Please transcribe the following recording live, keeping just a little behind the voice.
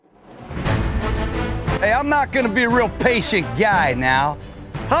Hey, I'm not going to be a real patient guy now.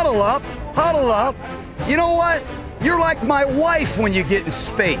 Huddle up, huddle up. You know what? You're like my wife when you get in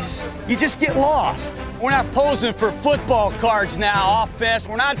space. You just get lost. We're not posing for football cards now, offense.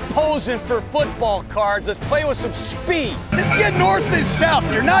 We're not posing for football cards. Let's play with some speed. Just get north and south.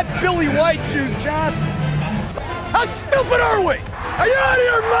 You're not Billy White Shoes Johnson. How stupid are we? Are you out of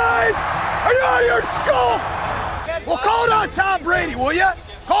your mind? Are you out of your skull? Well, call it on Tom Brady, will you?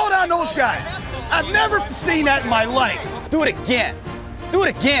 Call it on those guys. I've never seen that in my life. Do it again. Do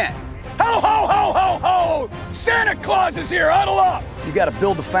it again. Ho, ho, ho, ho, ho! Santa Claus is here, huddle up! You gotta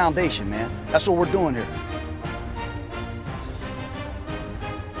build the foundation, man. That's what we're doing here.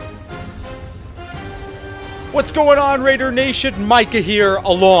 What's going on, Raider Nation? Micah here,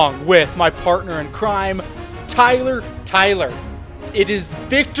 along with my partner in crime, Tyler. It is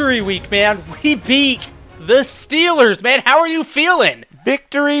victory week, man. We beat the Steelers, man. How are you feeling?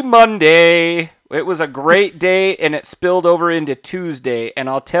 Victory Monday. It was a great day, and it spilled over into Tuesday, and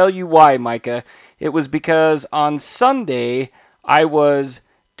I'll tell you why, Micah. It was because on Sunday, I was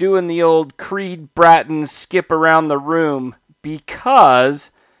doing the old Creed Bratton skip around the room,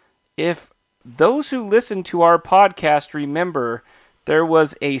 because if those who listen to our podcast remember, there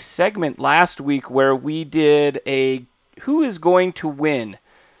was a segment last week where we did a Who is Going to Win,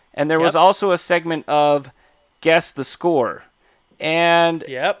 and there was also a segment of Guess the Score. And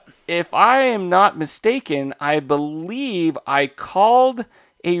if I am not mistaken, I believe I called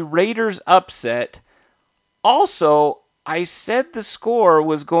a Raiders upset. Also, I said the score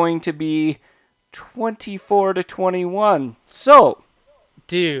was going to be 24-21. So,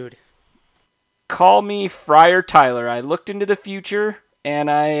 dude, call me Friar Tyler. I looked into the future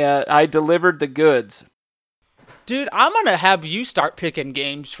and I delivered the goods. Dude, I'm going to have you start picking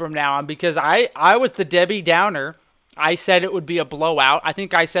games from now on, because I was the Debbie Downer. I said it would be a blowout. I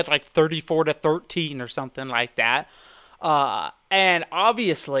think I said like 34-13 or something like that. And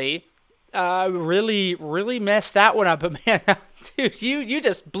obviously, really messed that one up. But man, dude, you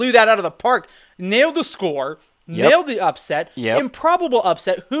just blew that out of the park. Nailed the score. Nailed the upset. Improbable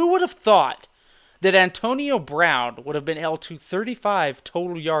upset. Who would have thought that Antonio Brown would have been held to 35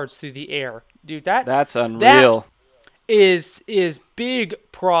 total yards through the air? Dude, that's unreal. That is big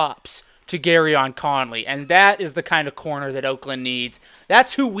props to Garyon Conley, and that is the kind of corner that Oakland needs.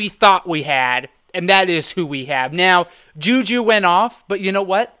 That's who we thought we had, and that is who we have. Now, Juju went off, but you know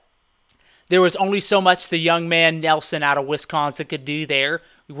what? There was only so much the young man Nelson out of Wisconsin could do there.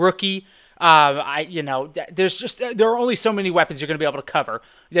 Rookie. There are only so many weapons you're going to be able to cover.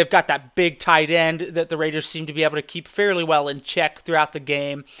 They've got that big tight end that the Raiders seem to be able to keep fairly well in check throughout the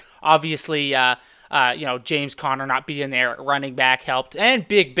game. Obviously, James Conner not being there, running back helped, and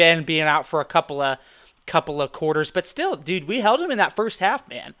Big Ben being out for a couple of quarters. But still, dude, we held him in that first half,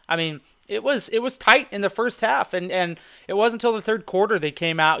 man. I mean, it was tight in the first half, and it wasn't until the third quarter they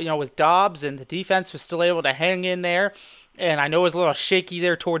came out, with Dobbs, and the defense was still able to hang in there. And I know it was a little shaky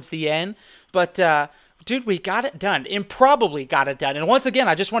there towards the end, but dude, we got it done. Improbably got it done. And once again,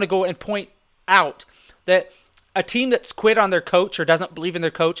 I just want to go and point out that a team that's quit on their coach or doesn't believe in their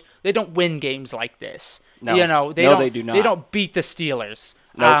coach, they don't win games like this. No, they do not. They don't beat the Steelers.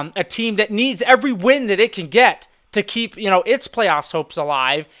 Nope. A team that needs every win that it can get to keep, its playoffs hopes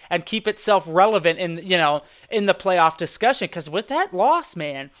alive and keep itself relevant in the playoff discussion. Because with that loss,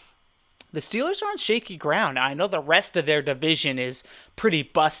 man, the Steelers are on shaky ground. I know the rest of their division is pretty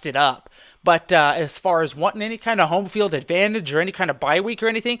busted up. But as far as wanting any kind of home field advantage or any kind of bye week or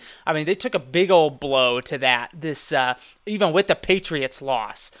anything, I mean, they took a big old blow to that. Even with the Patriots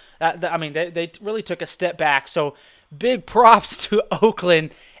loss. They really took a step back. So big props to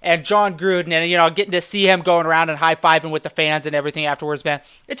Oakland and John Gruden. And, getting to see him going around and high-fiving with the fans and everything afterwards, man,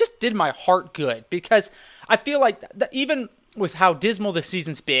 it just did my heart good. Because I feel like even with how dismal the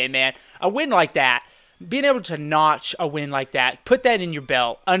season's been, man, a win like that, being able to notch a win like that, put that in your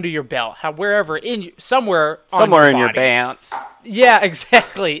belt, under your belt, somewhere in your pants. Yeah,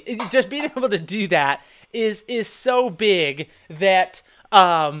 exactly. Just being able to do that is so big that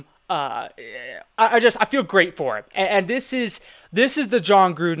I feel great for him. And this is the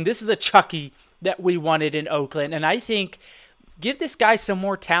John Gruden, this is the Chucky that we wanted in Oakland, and I think give this guy some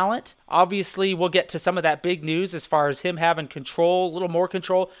more talent. Obviously, we'll get to some of that big news as far as him having control, a little more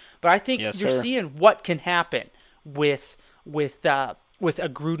control. But I think you're seeing what can happen with a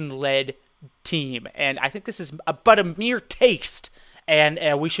Gruden-led team. And I think this is but a mere taste, and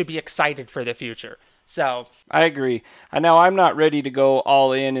we should be excited for the future. So I agree. Now, I'm not ready to go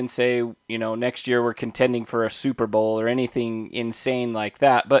all in and say, next year we're contending for a Super Bowl or anything insane like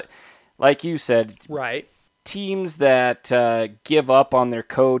that. But like you said, right, teams that give up on their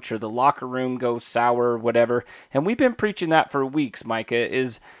coach or the locker room goes sour or whatever, and we've been preaching that for weeks, Micah,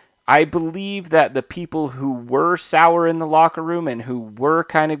 is I believe that the people who were sour in the locker room and who were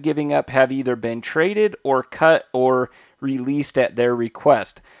kind of giving up have either been traded or cut or released at their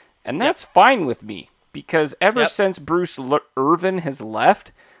request. And that's fine with me, because ever since Bruce Irvin has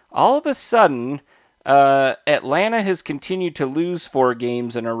left, all of a sudden Atlanta has continued to lose 4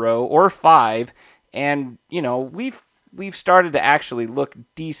 games in a row or 5, and we've started to actually look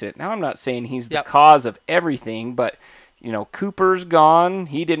decent. Now, I'm not saying he's the cause of everything, but Cooper's gone.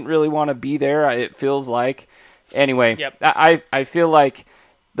 He didn't really want to be there, it feels like. Anyway, I feel like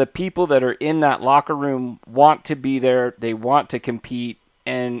the people that are in that locker room want to be there. They want to compete,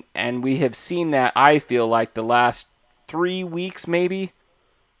 and we have seen that, I feel like, the last 3 weeks maybe.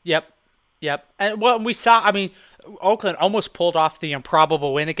 Yep. And we saw, Oakland almost pulled off the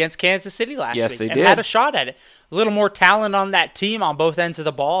improbable win against Kansas City last week. Yes, they and did. Had a shot at it. A little more talent on that team on both ends of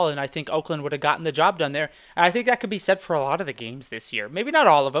the ball, and I think Oakland would have gotten the job done there. And I think that could be said for a lot of the games this year. Maybe not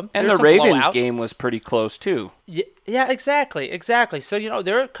all of them. And There's the Ravens blowouts. game was pretty close, too. Yeah, exactly. So,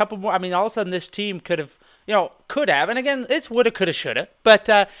 there are a couple more. All of a sudden this team could have, and again, it's woulda, coulda, shoulda. But,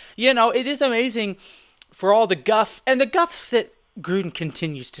 it is amazing for all the guff, and the guff that Gruden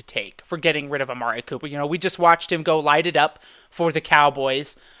continues to take for getting rid of Amari Cooper. We just watched him go light it up for the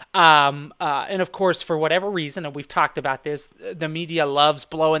Cowboys. And of course, for whatever reason, and we've talked about this, the media loves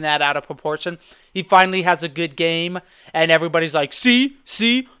blowing that out of proportion. He finally has a good game, and everybody's like, see,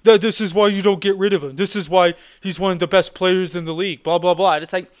 this is why you don't get rid of him. This is why he's one of the best players in the league, blah, blah, blah. And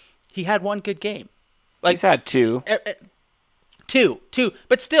it's like, he had one good game. Like, he's had 2. Two.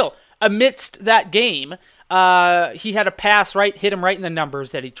 But still, amidst that game, he had a pass hit him right in the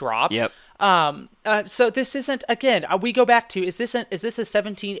numbers that he dropped. Yep. So this isn't, again, we go back to, is this a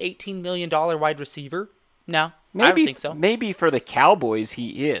 $17-18 million wide receiver? No, I don't think so. Maybe for the Cowboys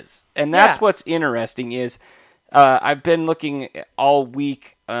he is. And that's what's interesting is I've been looking all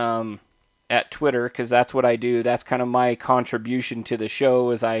week at Twitter, because that's what I do. That's kind of my contribution to the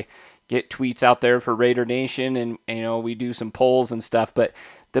show, is I get tweets out there for Raider Nation, and we do some polls and stuff. But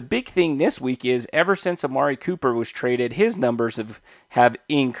the big thing this week is, ever since Amari Cooper was traded, his numbers have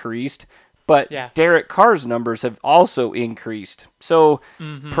increased, but Derek Carr's numbers have also increased. So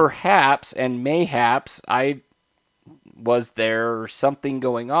perhaps and mayhaps was there something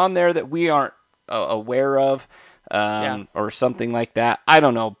going on there that we aren't aware of, or something like that. I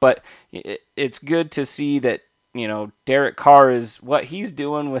don't know, but it's good to see that Derek Carr is what he's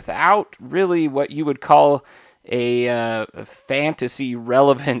doing without really what you would call a fantasy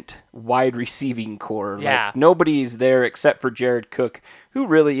relevant wide receiving core. Like, nobody's there except for Jared Cook, who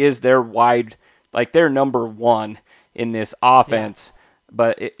really is their their number one in this offense.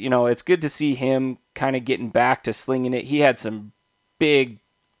 But it's good to see him kind of getting back to slinging it. He had some big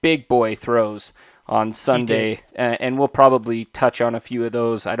boy throws on Sunday, and we'll probably touch on a few of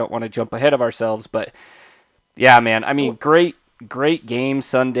those. I don't want to jump ahead of ourselves, but yeah, man. Great game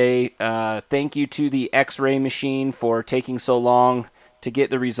Sunday. Thank you to the X-ray machine for taking so long to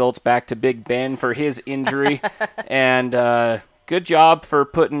get the results back to Big Ben for his injury. And good job for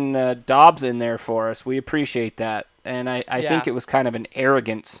putting Dobbs in there for us. We appreciate that. And I think it was kind of an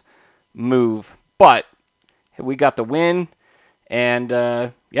arrogance move. But we got the win. And,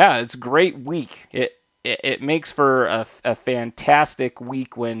 it's a great week. It makes for a fantastic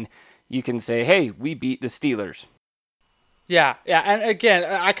week when you can say, hey, we beat the Steelers. Yeah, and again,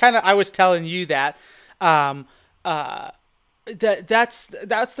 I was telling you that, that's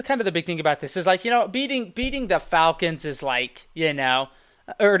the kind of the big thing about this is, like, beating the Falcons is like,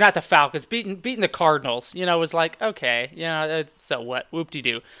 or not the Falcons, beating the Cardinals, was like, okay, so what,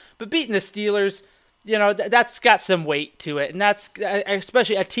 whoop-de-doo. But beating the Steelers, that's got some weight to it, and that's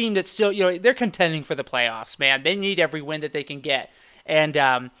especially a team that's still, they're contending for the playoffs, man. They need every win that they can get,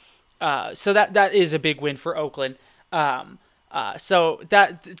 and so that is a big win for Oakland. So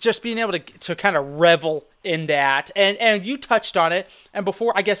that just being able to kind of revel in that, and you touched on it. And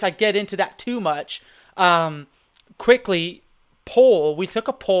before I guess I get into that too much, quickly we took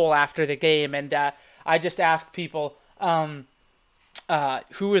a poll after the game, and I just asked people who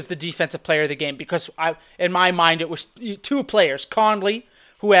was the defensive player of the game, because in my mind it was 2 players, Conley,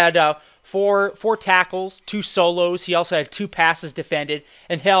 who had 4 tackles, 2 solos. He also had 2 passes defended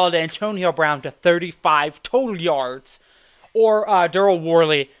and held Antonio Brown to 35 total yards. Or Daryl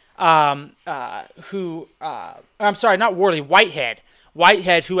Worley, Whitehead,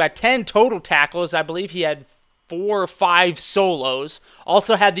 who had 10 total tackles. I believe he had 4 or 5 solos.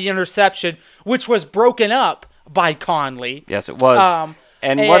 Also had the interception, which was broken up by Conley. Yes, it was.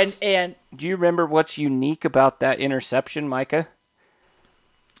 Do you remember what's unique about that interception, Micah?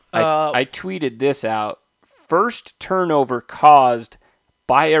 I tweeted this out. First turnover caused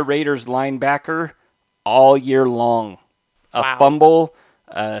by a Raiders linebacker all year long. A fumble,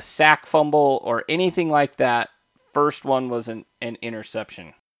 a sack fumble, or anything like that. First one was an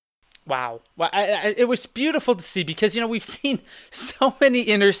interception. Wow. Well, it was beautiful to see because, we've seen so many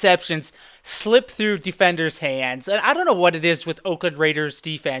interceptions slip through defenders' hands. And I don't know what it is with Oakland Raiders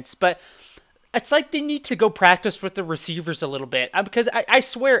defense, but it's like they need to go practice with the receivers a little bit. Because I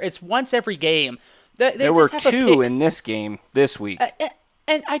swear it's once every game. There were 2 in this game this week.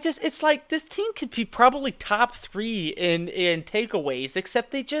 And it's like this team could be probably top 3 in takeaways,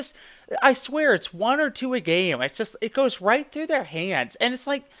 except I swear it's 1 or 2 a game. It goes right through their hands. And it's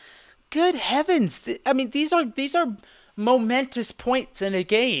like, good heavens. I mean, these are momentous points in a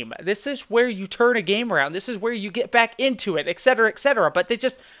game. This is where you turn a game around. This is where you get back into it, et cetera, et cetera. But they do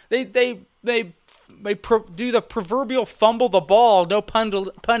the proverbial fumble the ball, no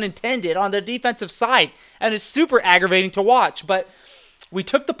pun intended, on the defensive side. And it's super aggravating to watch. But we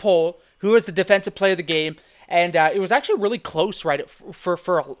took the poll, who was the defensive player of the game, and it was actually really close, right,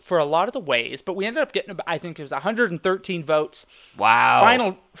 for a lot of the ways. But we ended up getting, I think it was 113 votes.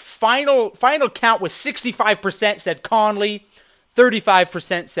 Wow. Final count was 65% said Conley,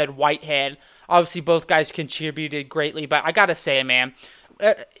 35% said Whitehead. Obviously, both guys contributed greatly, but I gotta say, man,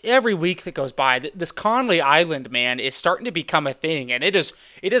 every week that goes by, this Conley Island, man, is starting to become a thing, and it is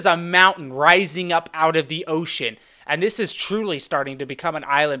a mountain rising up out of the ocean. And this is truly starting to become an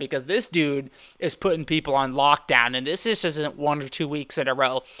island because this dude is putting people on lockdown. And this isn't 1 or 2 weeks in a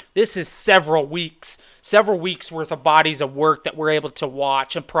row. This is several weeks worth of bodies of work that we're able to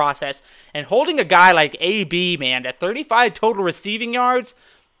watch and process. And holding a guy like AB, man, at 35 total receiving yards,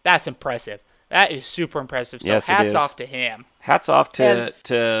 that's impressive. That is super impressive. So yes, hats off to him. Hats off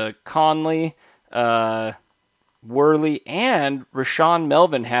to Conley, Worley, and Rashawn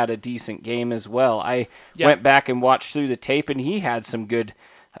Melvin had a decent game as well. I went back and watched through the tape, and he had some good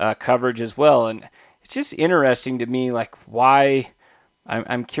coverage as well. And it's just interesting to me, like, why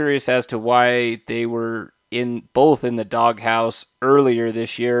I'm curious as to why they were both in the doghouse earlier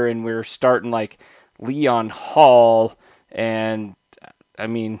this year, and we're starting like Leon Hall, and I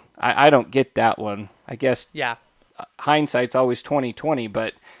mean, I don't get that one. I guess hindsight's always 20/20,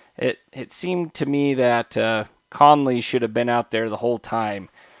 but it seemed to me that Conley should have been out there the whole time.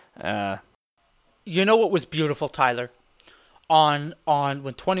 You know what was beautiful, Tyler? On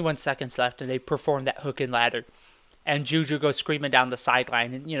when 21 seconds left and they performed that hook and ladder, and Juju goes screaming down the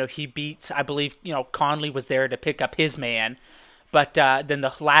sideline, and he beats, I believe, Conley was there to pick up his man, but then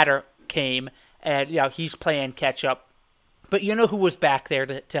the ladder came, and he's playing catch up. But you know who was back there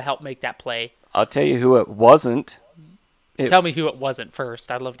to help make that play? I'll tell you who it wasn't. Tell me who it wasn't first.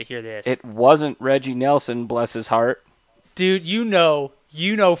 I'd love to hear this. It wasn't Reggie Nelson, bless his heart. Dude, you know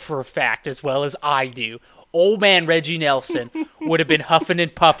for a fact as well as I do. Old man Reggie Nelson would have been huffing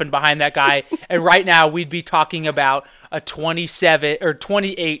and puffing behind that guy, and right now we'd be talking about a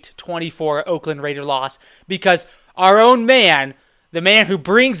 28-24 Oakland Raider loss because our own man, the man who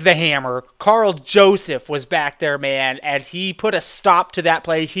brings the hammer, Carl Joseph, was back there, man, and he put a stop to that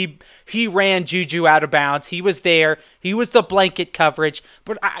play. He ran Juju out of bounds. He was there. He was the blanket coverage.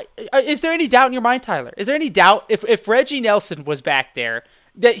 But is there any doubt in your mind, Tyler? Is there any doubt if Reggie Nelson was back there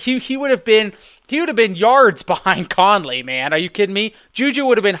that he would have been yards behind Conley, man? Are you kidding me? Juju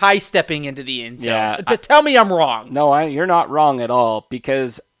would have been high stepping into the end zone. Yeah, tell me I'm wrong. No, you're not wrong at all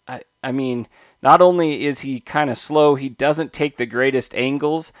because I mean, not only is he kind of slow, he doesn't take the greatest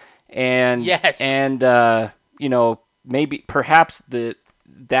angles, and maybe perhaps he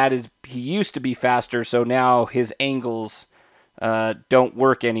used to be faster, so now his angles don't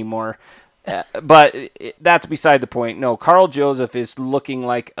work anymore. But that's beside the point. No, Carl Joseph is looking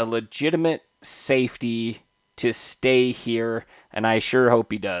like a legitimate safety to stay here, and I sure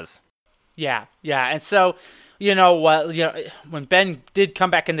hope he does. Yeah, and so. When Ben did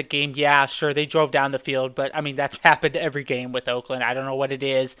come back in the game, yeah, sure, they drove down the field, but, I mean, that's happened every game with Oakland. I don't know what it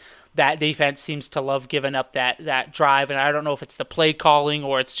is. That defense seems to love giving up that drive, and I don't know if it's the play calling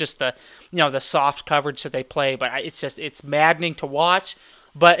or it's just the soft coverage that they play, but it's maddening to watch,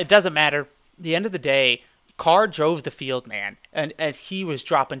 but it doesn't matter. At the end of the day, Carr drove the field, man, and he was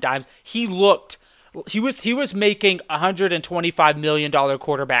dropping dimes. He was making $125 million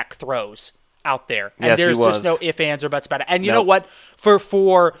quarterback throws out there, and there's just no ifs, ands, or buts about it. And you know what?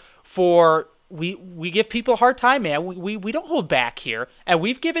 For we give people a hard time, man. We don't hold back here, and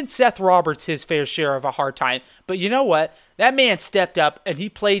we've given Seth Roberts his fair share of a hard time. But you know what? That man stepped up and he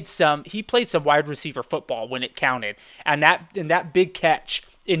played some wide receiver football when it counted, and that big catch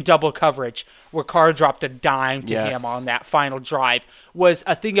in double coverage where Carr dropped a dime to Yes. him on that final drive was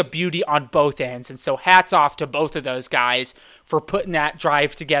a thing of beauty on both ends. And so hats off to both of those guys for putting that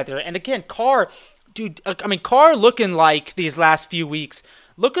drive together. And again, Carr, dude, I mean, Carr looking like these last few weeks,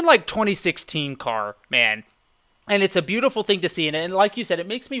 looking like 2016 Carr, man. And it's a beautiful thing to see. And like you said, it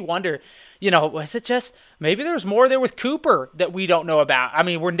makes me wonder, was it just maybe there's more there with Cooper that we don't know about? I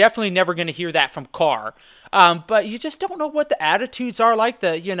mean, we're definitely never going to hear that from Carr. But you just don't know what the attitudes are like,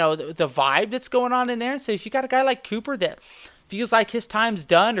 the vibe that's going on in there. And so if you got a guy like Cooper that feels like his time's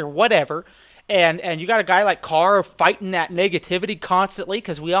done or whatever, and you got a guy like Carr fighting that negativity constantly,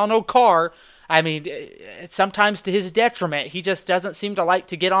 because we all know Carr, I mean, it's sometimes to his detriment. He just doesn't seem to like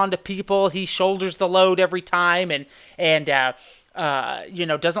to get on to people. He shoulders the load every time, and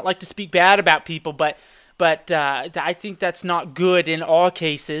doesn't like to speak bad about people. But I think that's not good in all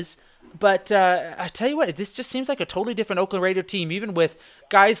cases. But I tell you what, this just seems like a totally different Oakland Raider team, even with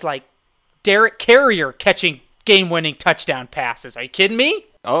guys like Derek Carrier catching game-winning touchdown passes. Are you kidding me?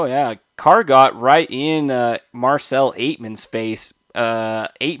 Oh, yeah. Carr got right in Marcel Aitman's face.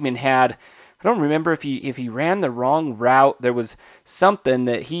 Aitman had... I don't remember if he ran the wrong route. There was something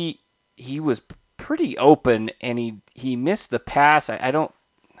that he was pretty open and he missed the pass. I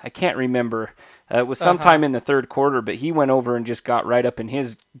can't remember. It was sometime in the third quarter, but he went over and just got right up in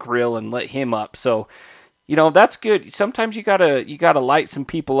his grill and lit him up. So, that's good. Sometimes you gotta light some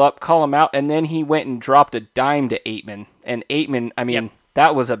people up, call them out, and then he went and dropped a dime to Aitman. And Aitman, I mean,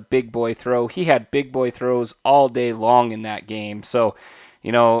 That was a big boy throw. He had big boy throws all day long in that game. So,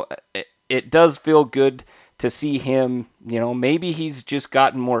 it does feel good to see him, maybe he's just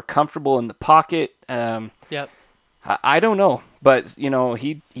gotten more comfortable in the pocket. I don't know, but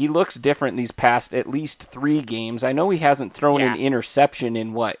he looks different these past at least 3 games. I know he hasn't thrown an interception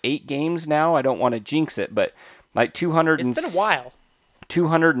in 8 games now. I don't want to jinx it, but like 200 it's been a while.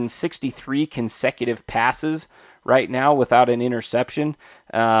 263 consecutive passes right now without an interception.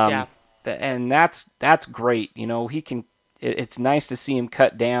 And that's great. He can. It's nice to see him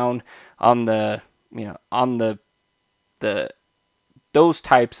cut down on those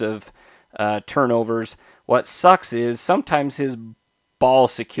types of turnovers. What sucks is sometimes his ball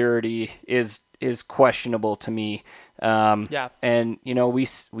security is questionable to me. And we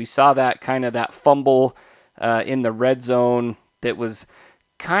saw that kind of that fumble in the red zone that was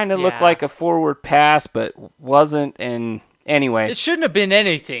kind of looked like a forward pass but wasn't. And anyway, it shouldn't have been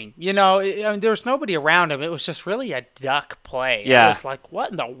anything. There was nobody around him. It was just really a duck play. Yeah. It was like, what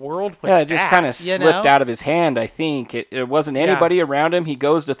in the world was that? It just kind of slipped out of his hand, I think. It wasn't anybody around him. He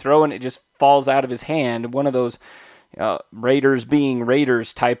goes to throw, and it just falls out of his hand. One of those Raiders being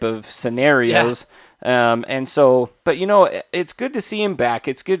Raiders type of scenarios. And so, but it's good to see him back.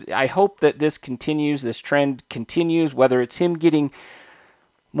 It's good. I hope that this trend continues, whether it's him getting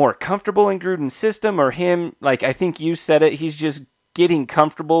more comfortable in Gruden's system or him, like I think you said it, he's just getting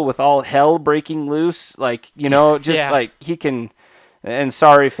comfortable with all hell breaking loose. Like, like he can, and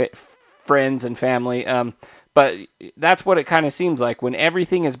sorry, friends and family, but that's what it kind of seems like when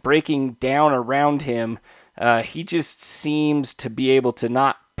everything is breaking down around him. He just seems to be able to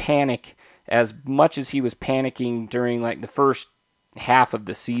not panic as much as he was panicking during like the first half of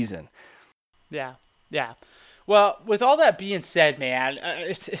the season. Yeah. Well, with all that being said, man,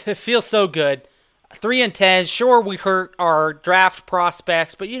 it feels so good. 3-10. Sure, we hurt our draft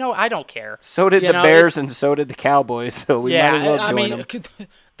prospects, but I don't care. So did the Bears, and so did the Cowboys. So we might as well join them.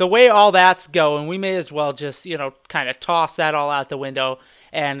 The way all that's going, we may as well just kind of toss that all out the window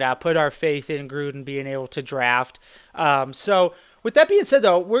and put our faith in Gruden being able to draft. So with that being said,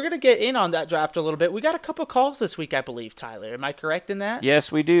 though, we're going to get in on that draft a little bit. We got a couple calls this week, I believe, Tyler. Am I correct in that?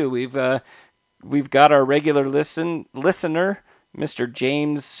 Yes, we do. We've got our regular listener, Mr.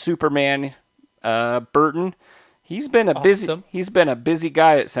 James Superman Burton. He's been a busy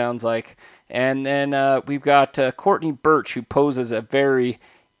guy, it sounds like. And then we've got Courtney Birch, who poses a very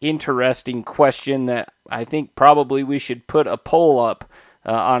interesting question that I think probably we should put a poll up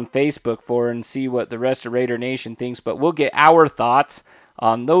on Facebook for and see what the rest of Raider Nation thinks. But we'll get our thoughts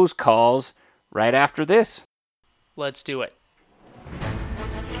on those calls right after this. Let's do it.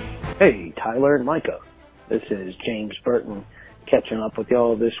 Hey, Tyler and Micah. This is James Burton catching up with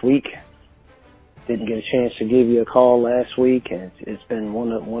y'all this week. Didn't get a chance to give you a call last week, and it's been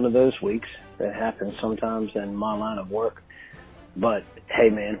one of those weeks that happens sometimes in my line of work. But,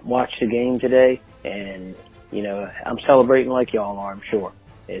 hey, man, watch the game today, and, I'm celebrating like y'all are, I'm sure.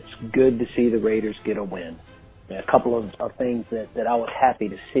 It's good to see the Raiders get a win. A couple of things that I was happy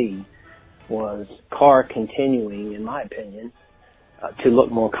to see was Carr continuing, in my opinion, to look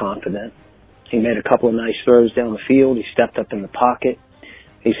more confident. He made a couple of nice throws down the field. He stepped up in the pocket.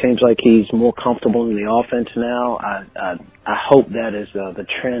 He seems like he's more comfortable in the offense now. I hope that is the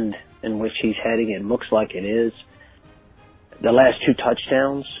trend in which he's heading. It looks like it is. The last 2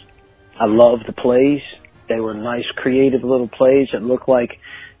 touchdowns, I love the plays. They were nice, creative little plays that looked like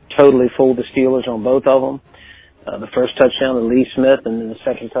totally fooled the Steelers on both of them. The first touchdown to Lee Smith and then the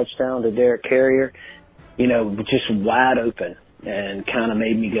second touchdown to Derek Carrier, just wide open and kind of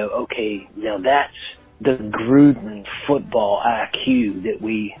made me go, okay, now that's the Gruden football IQ that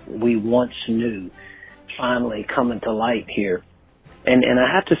we once knew finally coming to light here. And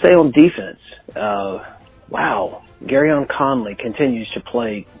I have to say on defense, wow, Garyon Conley continues to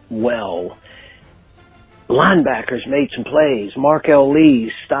play well. Linebackers made some plays. Markel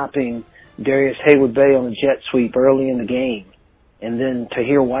Lee stopping Darius Haywood-Bay on the jet sweep early in the game. And then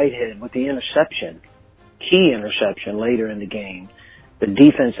Tahir Whitehead with the interception, key interception later in the game. The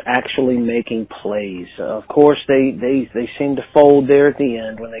defense actually making plays. Of course, they seemed to fold there at the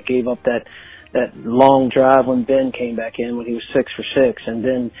end when they gave up that long drive when Ben came back in when he was 6 for 6. And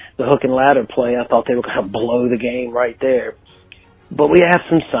then the hook and ladder play, I thought they were going to blow the game right there. But we have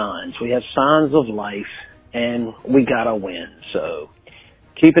some signs. We have signs of life, and we got to win. So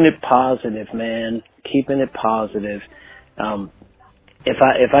keeping it positive, man. Keeping it positive. If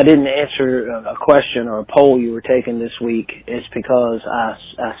I didn't answer a question or a poll you were taking this week, it's because I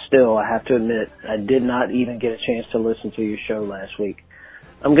have to admit, I did not even get a chance to listen to your show last week.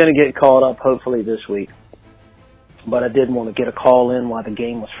 I'm going to get caught up hopefully this week. But I did want to get a call in while the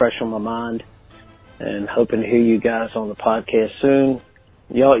game was fresh on my mind, and hoping to hear you guys on the podcast soon.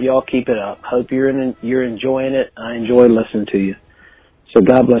 Y'all keep it up. Hope you're enjoying it. I enjoy listening to you. So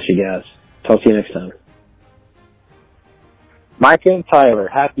God bless you guys. Talk to you next time. Micah and Tyler,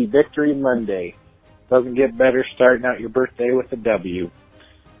 happy Victory Monday. Doesn't get better starting out your birthday with a W.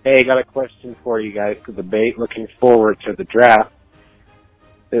 Hey, I got a question for you guys to debate. Looking forward to the draft.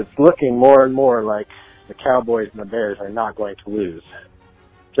 It's looking more and more like the Cowboys and the Bears are not going to lose.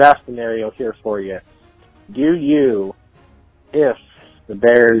 Draft scenario here for you. Do you, if the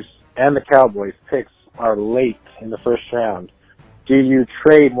Bears and the Cowboys picks are late in the first round, do you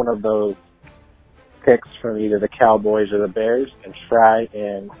trade one of those picks from either the Cowboys or the Bears and try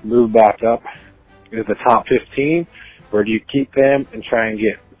and move back up to the top 15, or do you keep them and try and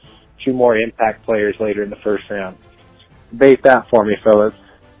get 2 more impact players later in the first round? Debate that for me, fellas.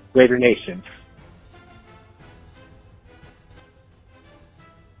 Raider Nation.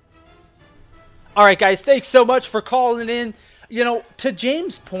 All right, guys, thanks so much for calling in. To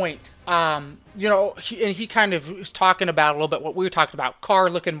James' point, he kind of was talking about a little bit what we were talking about, Carr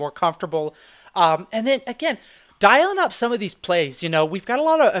looking more comfortable. And then, again, dialing up some of these plays. We've got a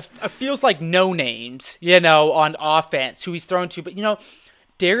lot of, it feels like no names, on offense, who he's thrown to. But,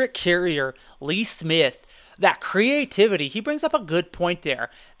 Derek Carrier, Lee Smith, that creativity, he brings up a good point there.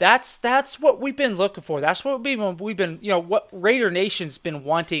 That's what we've been looking for. That's what we've been, what Raider Nation's been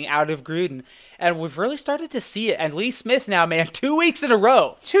wanting out of Gruden. And we've really started to see it. And Lee Smith now, man, 2 weeks in a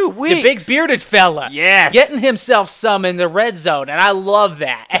row. 2 weeks. The big bearded fella. Yes. Getting himself some in the red zone. And I love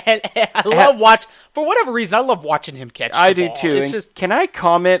that. And I love for whatever reason, I love watching him catch the ball. I do too. It's just, can I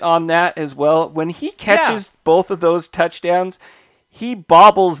comment on that as well? When he catches both of those touchdowns, he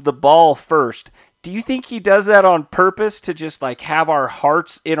bobbles the ball first. Do you think he does that on purpose to just have our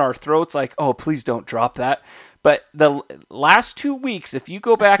hearts in our throats oh, please don't drop that? But the last 2 weeks, if you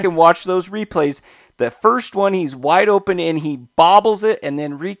go back and watch those replays, the first one he's wide open and he bobbles it and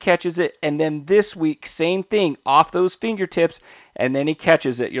then recatches it. And then this week, same thing, off those fingertips, and then he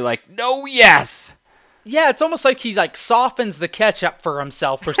catches it. You're like, no, yes. Yeah, it's almost like he softens the catch up for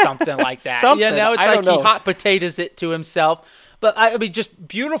himself or something like that. Something. It's like he hot potatoes it to himself. But, just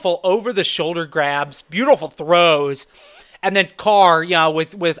beautiful over-the-shoulder grabs, beautiful throws, and then Carr,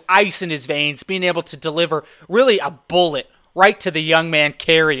 with ice in his veins, being able to deliver really a bullet right to the young man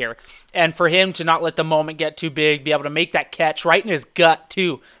Carrier. And for him to not let the moment get too big, be able to make that catch right in his gut,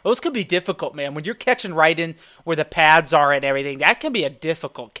 too. Those could be difficult, man. When you're catching right in where the pads are and everything, that can be a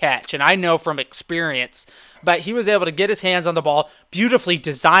difficult catch. And I know from experience. But he was able to get his hands on the ball, beautifully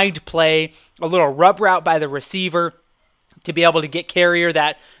designed play, a little rub route by the receiver, to be able to get Carrier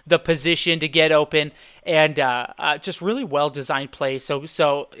the position to get open, and just really well-designed play.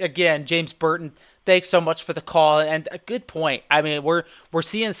 So again, James Burton, thanks so much for the call, and a good point. I mean, we're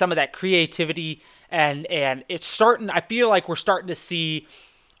seeing some of that creativity, and it's starting. I feel like we're starting to see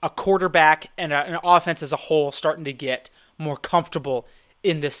a quarterback and an offense as a whole starting to get more comfortable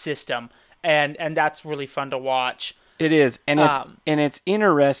in the system, and that's really fun to watch. It is, and it's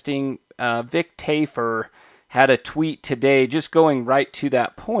interesting. Vic Tafur had a tweet today just going right to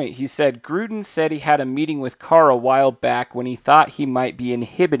that point. He said, Gruden said he had a meeting with Carr a while back when he thought he might be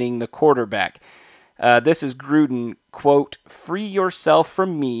inhibiting the quarterback. This is Gruden, quote, free yourself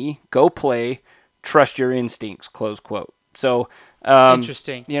from me, go play, trust your instincts, close quote. So,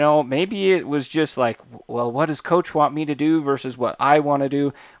 interesting. Maybe it was just like, well, what does coach want me to do versus what I want to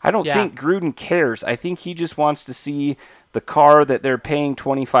do? I don't think Gruden cares. I think he just wants to see the car that they're paying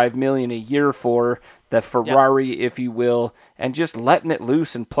 $25 million a year for, the Ferrari, if you will, and just letting it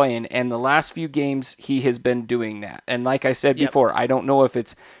loose and playing. And the last few games, he has been doing that. And like I said before, I don't know if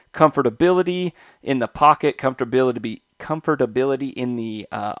it's comfortability in the pocket, comfortability in the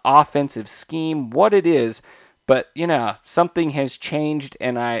offensive scheme, what it is. But, something has changed,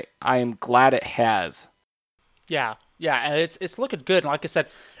 and I am glad it has. Yeah, and it's looking good. And like I said,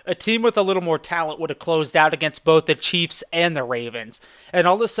 a team with a little more talent would have closed out against both the Chiefs and the Ravens. And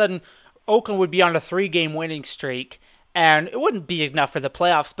all of a sudden, Oakland would be on a 3-game winning streak, and it wouldn't be enough for the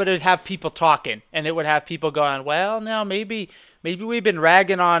playoffs, but it would have people talking, and it would have people going, well, now maybe we've been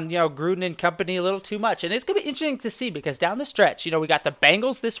ragging on, Gruden and company a little too much. And it's going to be interesting to see, because down the stretch, we got the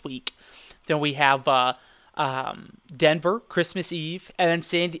Bengals this week, then we have Denver, Christmas Eve, and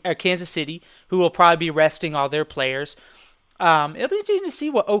then Kansas City, who will probably be resting all their players. It'll be interesting to see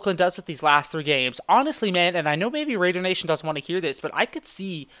what Oakland does with these last 3 games. Honestly, man, and I know maybe Raider Nation doesn't want to hear this, but I could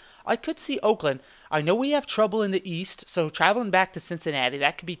see Oakland. I know we have trouble in the East, so traveling back to Cincinnati,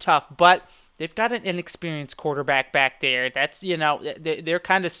 that could be tough, but they've got an inexperienced quarterback back there. That's, they're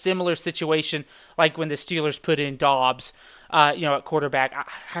kind of similar situation like when the Steelers put in Dobbs, at quarterback.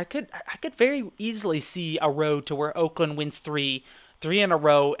 I could very easily see a road to where Oakland wins 3 in a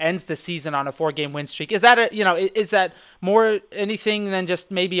row, ends the season on a 4-game win streak. Is that is that more anything than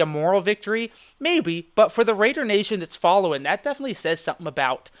just maybe a moral victory? Maybe, but for the Raider Nation that's following, that definitely says something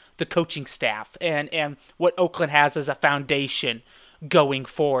about the coaching staff and what Oakland has as a foundation going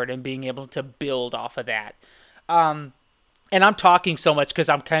forward and being able to build off of that. And I'm talking so much because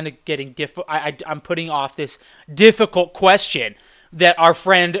I'm kind of getting I'm putting off this difficult question that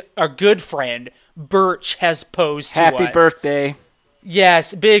our good friend Birch has posed to us. Happy birthday.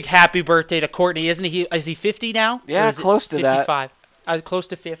 Yes, big happy birthday to Courtney. Isn't he? Is he 50 now? Yeah, close to 55? Close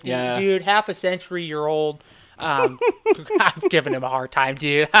to 50. Yeah. Dude, half a century year old. I'm giving him a hard time,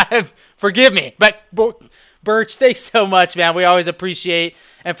 dude. Forgive me. But Birch, thanks so much, man. We always appreciate.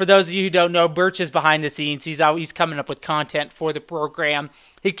 And for those of you who don't know, Birch is behind the scenes. He's always coming up with content for the program.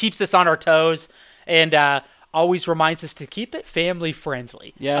 He keeps us on our toes and always reminds us to keep it family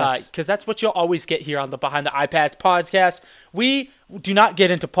friendly. Yes. Because that's what you'll always get here on the Behind the iPads podcast. We do not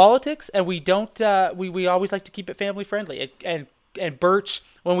get into politics, and we don't. We always like to keep it family friendly. And Birch,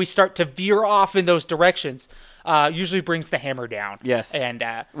 when we start to veer off in those directions, usually brings the hammer down. Yes. And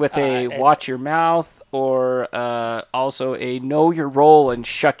with a watch your mouth, or also a know your role and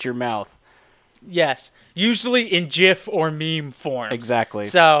shut your mouth. Yes. Usually in GIF or meme form. Exactly.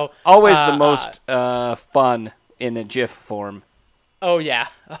 So always the most fun in a GIF form. Oh yeah.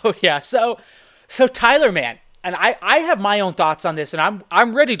 So Tyler, man, and I have my own thoughts on this, and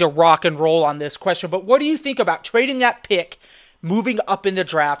I'm ready to rock and roll on this question. But what do you think about trading that pick, moving up in the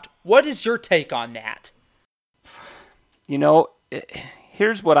draft? What is your take on that?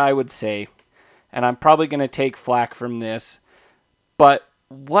 Here's what I would say, and I'm probably going to take flack from this, but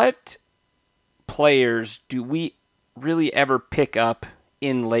what players do we really ever pick up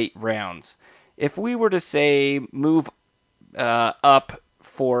in late rounds? If we were to say move up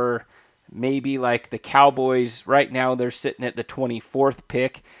for maybe like the Cowboys, right now they're sitting at the 24th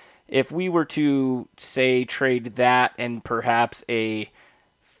pick. If we were to say trade that and perhaps a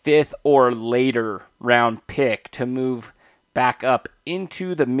 5th or later round pick to move back up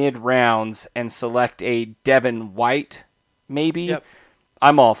into the mid rounds and select a Devin White, maybe, yep.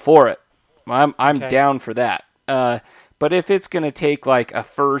 I'm all for it. I'm Okay. down for that. But if it's going to take like a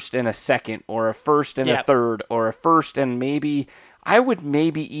 1st and a 2nd, or a 1st and Yep. a 3rd, or a 1st and maybe, I would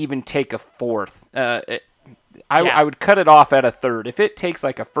maybe even take a 4th. I would cut it off at a 3rd. If it takes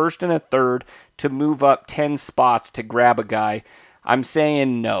like a 1st and a 3rd to move up 10 spots to grab a guy, I'm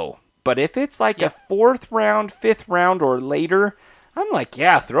saying no. But if it's like a 4th round, 5th round, or later, I'm like,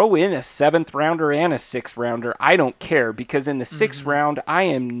 yeah, throw in a 7th rounder and a 6th rounder. I don't care, because in the 6th round, I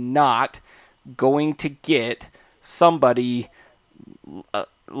am not going to get somebody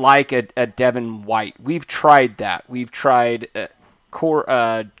like a Devin White. We've tried that. We've tried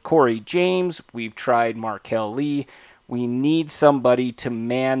Corey James. We've tried Markel Lee. We need somebody to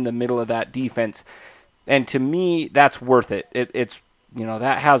man the middle of that defense. And to me, that's worth it. It's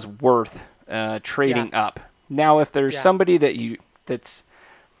that has worth trading up. Now, if there's somebody that's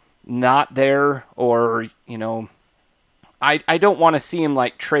not there, or, I don't want to see him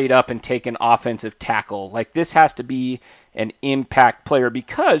like trade up and take an offensive tackle. Like, this has to be an impact player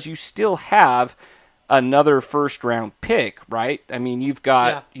because you still have another first round pick, right? I mean,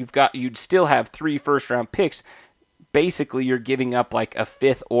 you'd still have 3 first round picks. Basically, you're giving up like a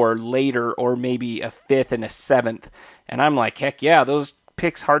 5th or later, or maybe a 5th and a 7th. And I'm like, heck yeah, those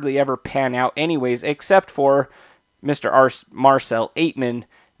picks hardly ever pan out anyways, except for Mr. Marcel Aitman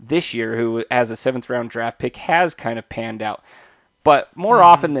this year, who as a 7th round draft pick has kind of panned out. But more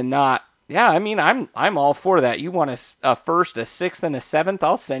often than not, yeah, I mean, I'm all for that. You want a 1st, a 6th, and a 7th?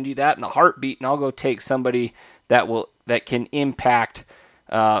 I'll send you that in a heartbeat, and I'll go take somebody that can impact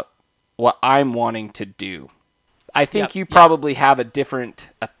what I'm wanting to do. I think you probably have a different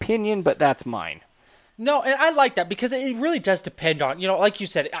opinion, but that's mine. No, and I like that because it really does depend on, like you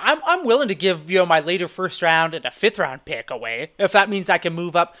said, I'm willing to give, my later first round and a 5th round pick away if that means I can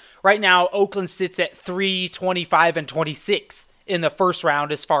move up. Right now, Oakland sits at 3, 25, and 26 in the first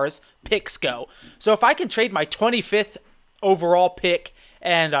round as far as picks go. So if I can trade my 25th overall pick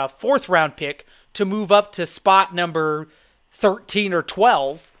and a 4th round pick to move up to spot number 13 or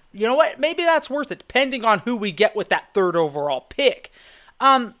 12, you know what? Maybe that's worth it, depending on who we get with that 3rd overall pick.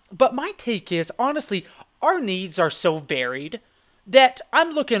 But my take is, honestly, our needs are so varied that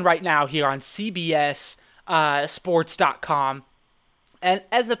I'm looking right now here on CBS Sports.com, and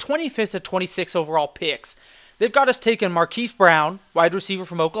as the 25th to 26th overall picks, they've got us taking Marquise Brown, wide receiver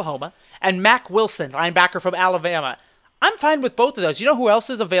from Oklahoma, and Mack Wilson, linebacker from Alabama. I'm fine with both of those. You know who else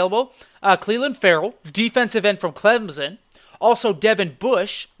is available? Clelin Ferrell, defensive end from Clemson. Also, Devin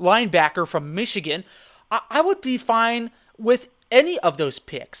Bush, linebacker from Michigan. I would be fine with any of those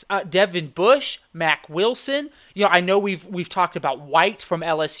picks. Devin Bush, Mack Wilson. I know we've talked about White from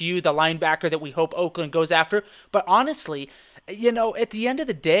LSU, the linebacker that we hope Oakland goes after. But honestly, at the end of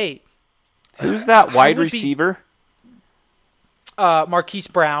the day, who's that wide receiver? Marquise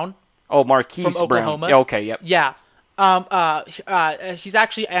Brown. Oh, Marquise from Brown. Oklahoma. Yeah, okay, yep. Yeah. He's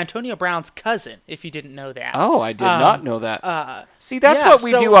actually Antonio Brown's cousin, if you didn't know that. Oh, I did not know that. See, that's what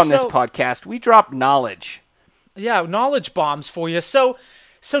we do on this podcast. We drop knowledge. Yeah, knowledge bombs for you. So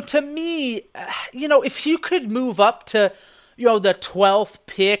to me, if you could move up to, the 12th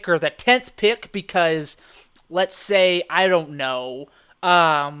pick or the 10th pick, because let's say, I don't know,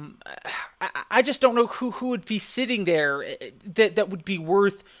 I just don't know who would be sitting there that would be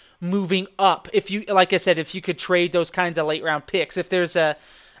worth moving up. If you, like I said, if you could trade those kinds of late round picks, if there's a,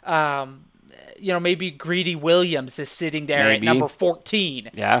 maybe Greedy Williams is sitting there at number 14,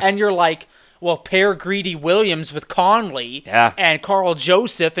 and you're like, well, pair Greedy Williams with Conley and Carl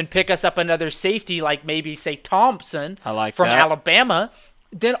Joseph and pick us up another safety like maybe, say, Thompson from Alabama,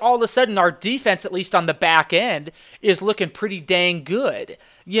 then all of a sudden our defense, at least on the back end, is looking pretty dang good.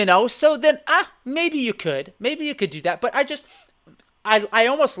 So then maybe you could do that. But I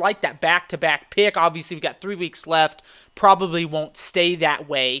almost like that back-to-back pick. Obviously, we've got 3 weeks left. Probably won't stay that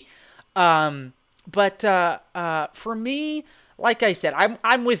way. But for me, like I said,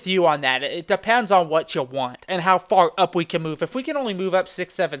 I'm with you on that. It depends on what you want and how far up we can move. If we can only move up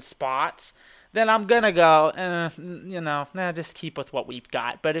 6-7 spots, then I'm going to go, just keep with what we've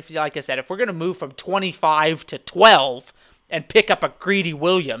got. But if, like I said, if we're going to move from 25 to 12 and pick up a Greedy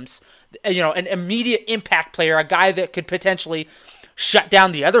Williams, an immediate impact player, a guy that could potentially shut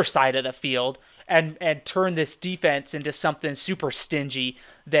down the other side of the field and turn this defense into something super stingy,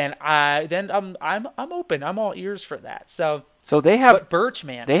 then I'm open. I'm all ears for that. So they have Birch,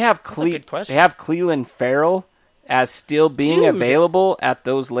 man. They have Clelin Ferrell as still being available at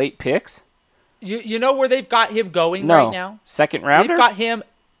those late picks. You know where they've got him going right now? Second rounder? They've got him.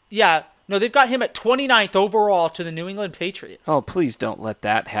 Yeah. No, they've got him at 29th overall to the New England Patriots. Oh, please don't let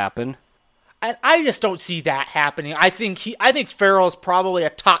that happen. And I just don't see that happening. I think Ferrell's probably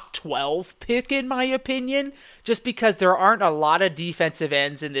a top 12 pick in my opinion, just because there aren't a lot of defensive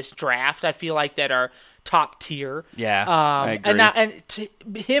ends in this draft. I feel like that are top tier. Yeah, I agree.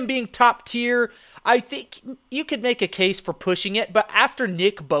 Him being top tier, I think you could make a case for pushing it. But after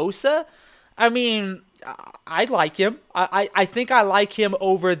Nick Bosa, I mean, I like him. I think I like him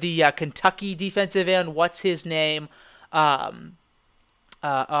over the Kentucky defensive end. What's his name? Josh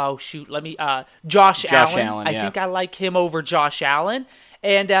Allen. I think I like him over Josh Allen.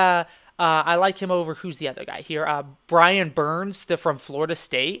 And I like him over, who's the other guy here? Brian Burns from Florida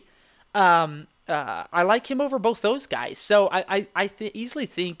State. I like him over both those guys. So I easily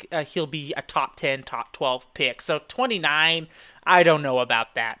think he'll be a top 10, top 12 pick. So 29, I don't know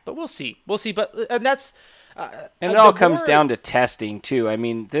about that, but we'll see. But and that's and it all comes down to testing too. I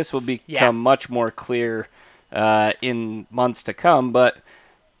mean, this will become much more clear in months to come. But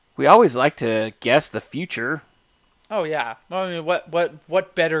We always like to guess the future. Oh yeah. I mean,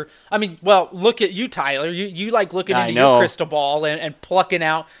 what better? I mean, well, look at you, Tyler. You like looking I into know. your crystal ball and plucking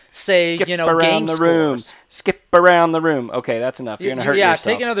out, say, Skip game around the room. scores. Skip around the room. Okay, that's enough. You're gonna hurt Yeah,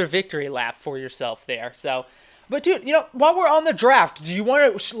 yourself. take another victory lap for yourself there. So, but dude, while we're on the draft, do you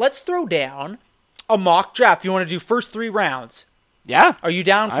want to? Let's throw down a mock draft. You want to do first 3 rounds? Yeah. Are you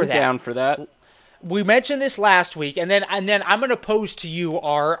down for I'm that? down for that. We mentioned this last week, and then I'm going to pose to you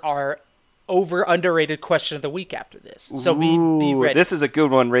our over underrated question of the week after this. So be ready. This is a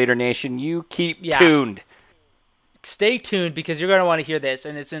good one, Raider Nation. You keep Yeah. tuned. Stay tuned because you're going to want to hear this,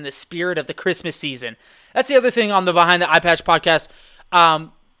 and it's in the spirit of the Christmas season. That's the other thing on the Behind the Eye Patch podcast.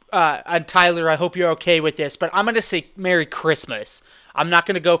 And Tyler, I hope you're okay with this, but I'm going to say Merry Christmas. I'm not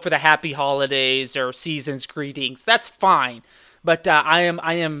going to go for the Happy Holidays or Season's Greetings. That's fine. But I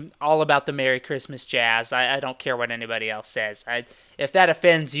am all about the Merry Christmas jazz. I don't care what anybody else says. If that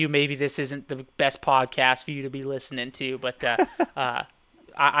offends you, maybe this isn't the best podcast for you to be listening to. But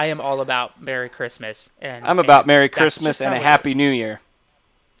I am all about Merry Christmas. And I'm about Merry that's Christmas just and a how it Happy is. New Year.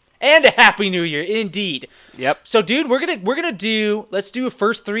 And a Happy New Year, indeed. Yep. So, dude, let's do a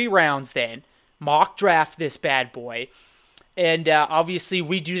first 3 rounds then. Mock draft this bad boy. And obviously,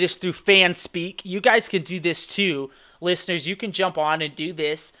 we do this through FanSpeak. You guys can do this too. Listeners, you can jump on and do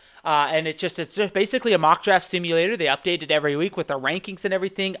this. And it's just basically a mock draft simulator. They update it every week with the rankings and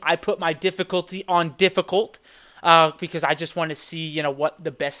everything. I put my difficulty on difficult because I just want to see, what the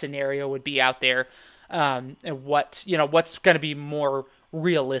best scenario would be out there, and what's going to be more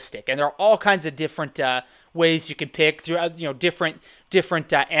realistic. And there are all kinds of different ways you can pick through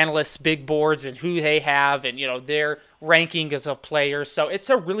different analysts' big boards and who they have and their ranking as of players. So it's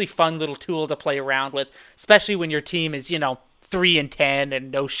a really fun little tool to play around with, especially when your team is 3-10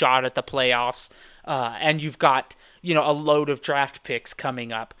 and no shot at the playoffs, and you've got a load of draft picks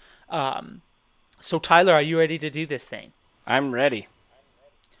coming up. So Tyler, are you ready to do this thing? I'm ready.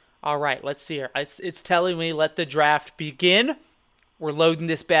 All right, let's see here. It's telling me let the draft begin. We're loading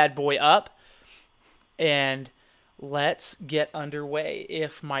this bad boy up, and let's get underway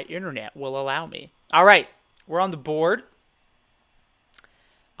if my internet will allow me. All right, we're on the board.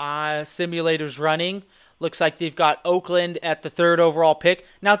 Simulator's running. Looks like they've got Oakland at the 3rd overall pick.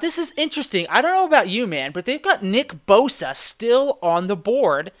 Now, this is interesting. I don't know about you, man, but they've got Nick Bosa still on the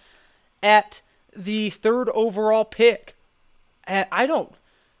board at the 3rd overall pick. And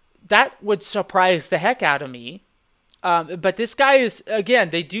that would surprise the heck out of me. But this guy is, again,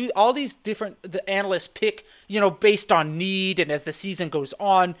 they do all these the analysts pick, based on need, and as the season goes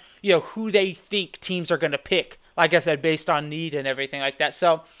on, who they think teams are going to pick. Like I said, based on need and everything like that.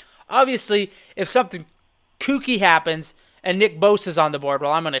 So, obviously, if something kooky happens and Nick Bosa's on the board,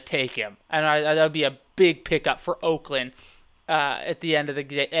 well, I'm going to take him. And that'll be a big pickup for Oakland at the end of the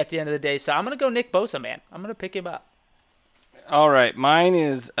day. So, I'm going to go Nick Bosa, man. I'm going to pick him up. All right, mine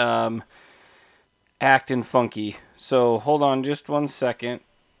is acting funky. So hold on just 1 second.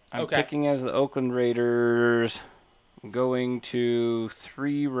 I'm picking as the Oakland Raiders. I'm going to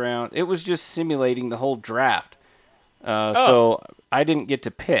 3 rounds. It was just simulating the whole draft. So I didn't get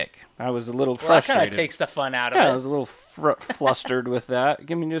to pick. I was a little frustrated. That kind of takes the fun out of it. Yeah, I was a little flustered with that.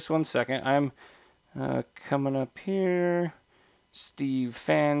 Give me just 1 second. I'm coming up here. Steve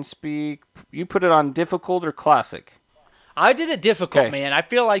FanSpeak. You put it on difficult or classic? I did it difficult, man. I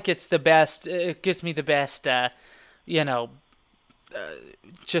feel like it's the best. It gives me the best,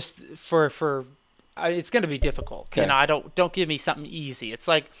 just for it's going to be difficult. Okay. Don't give me something easy. It's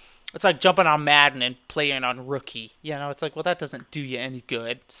like jumping on Madden and playing on Rookie. It's like, well, that doesn't do you any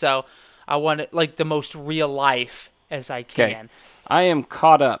good. So I want it like the most real life as I can. Okay. I am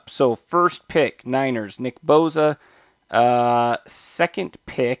caught up. So first pick, Niners, Nick Bosa. Second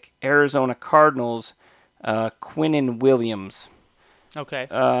pick, Arizona Cardinals, Quinnen Williams. Okay.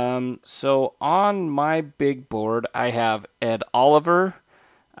 So on my big board, I have Ed Oliver,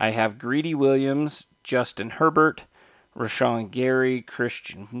 I have Greedy Williams, Justin Herbert, Rashawn Gary,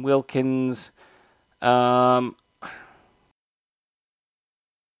 Christian Wilkins. I'm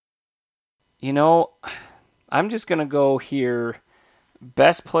just going to go here.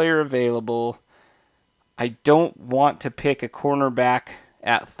 Best player available. I don't want to pick a cornerback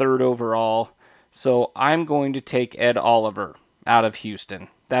at 3rd overall, so I'm going to take Ed Oliver out of Houston.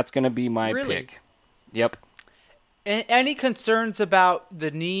 That's going to be my pick. Yep. Any concerns about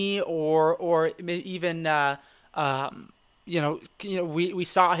the knee or even we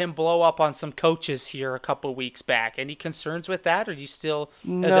saw him blow up on some coaches here a couple weeks back. Any concerns with that, or are you still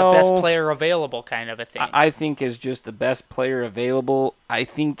as a best player available kind of a thing? I think as just the best player available. I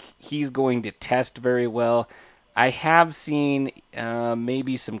think he's going to test very well. I have seen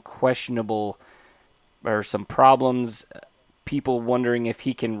maybe some questionable or some problems. People wondering if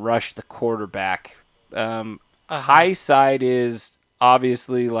he can rush the quarterback. High side is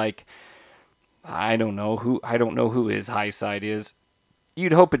obviously like I don't know who his high side is.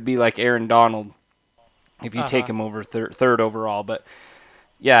 You'd hope it'd be like Aaron Donald if you take him over third overall, but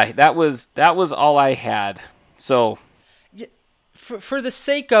yeah, that was all I had. So for the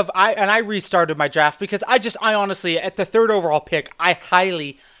sake of I restarted my draft because I honestly at the third overall pick I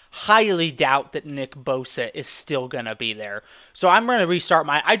highly doubt that Nick Bosa is still gonna be there. So I'm gonna restart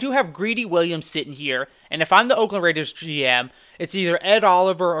I do have Greedy Williams sitting here, and if I'm the Oakland Raiders GM, it's either Ed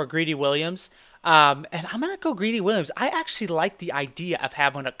Oliver or Greedy Williams. And I'm gonna go Greedy Williams. I actually like the idea of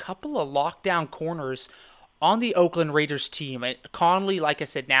having a couple of lockdown corners on the Oakland Raiders team. And Conley, like I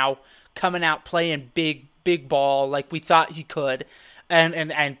said, now coming out playing big ball like we thought he could.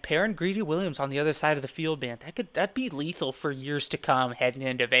 And pairing Greedy Williams on the other side of the field, man, that'd be lethal for years to come heading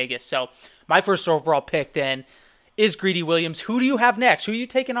into Vegas. So my first overall pick then is Greedy Williams. Who do you have next? Who are you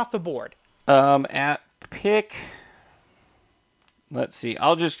taking off the board? At pick, let's see.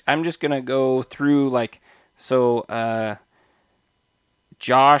 I'm just gonna go through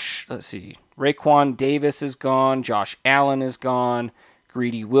Josh. Let's see. Raekwon Davis is gone. Josh Allen is gone.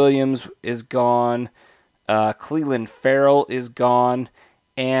 Greedy Williams is gone. Cleveland Farrell is gone,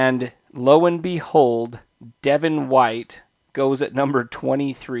 and lo and behold, Devin White goes at number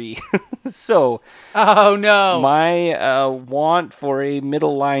 23. So, oh no, my want for a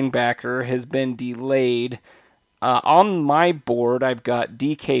middle linebacker has been delayed. On my board, I've got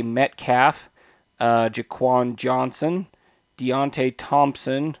DK Metcalf, Jaquan Johnson, Deontay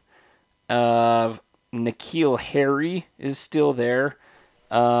Thompson, N'Keal Harry is still there.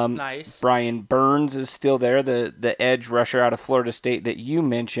 Nice. Brian Burns is still there, the edge rusher out of Florida State that you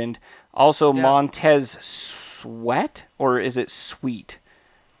mentioned. Also, yeah. Montez Sweat, or is it Sweet?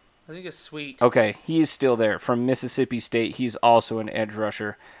 I think it's Sweet. Okay, he's still there from Mississippi State. He's also an edge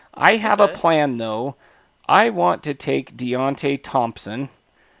rusher. I have a plan, though. I want to take Deontay Thompson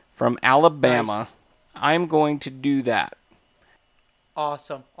from Alabama. Nice. I'm going to do that.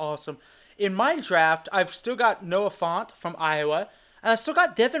 Awesome. In my draft, I've still got Noah Fant from Iowa. And I still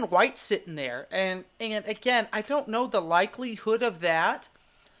got Devin White sitting there. And again, I don't know the likelihood of that.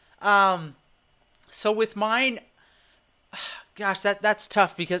 So with mine, gosh, that's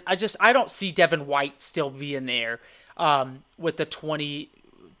tough because I don't see Devin White still being there with the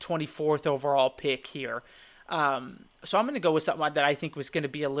 24th overall pick here. So I'm going to go with something that I think was going to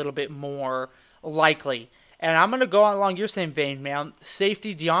be a little bit more likely. And I'm going to go along your same vein, man.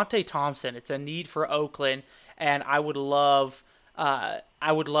 Safety, Deontay Thompson. It's a need for Oakland, and I would love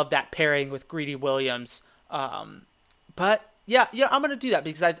that pairing with Greedy Williams. But yeah, I'm going to do that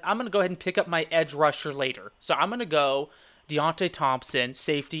because I'm going to go ahead and pick up my edge rusher later. So I'm going to go Deontay Thompson,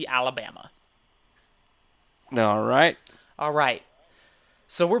 safety, Alabama. All right.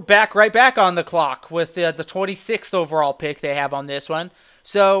 So we're right back on the clock with the 26th overall pick they have on this one.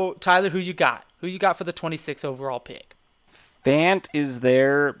 So Tyler, who you got? Who you got for the 26th overall pick? Fant is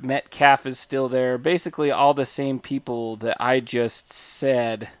there. Metcalf is still there. Basically all the same people that I just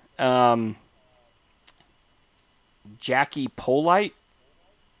said. Jackie Polite,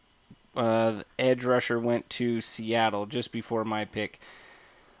 the edge rusher, went to Seattle just before my pick.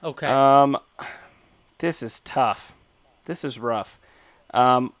 Okay. This is tough. This is rough.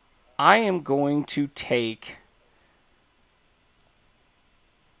 I am going to take...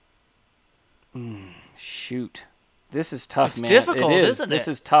 shoot. This is tough, it's man. Difficult, it is. Isn't This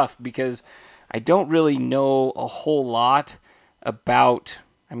it? is tough because I don't really know a whole lot about.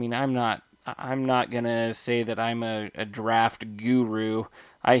 I mean, I'm not gonna say that I'm a draft guru.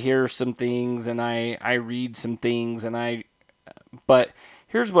 I hear some things and I read some things but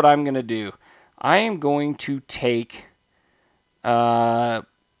here's what I'm gonna do. I am going to take. I'm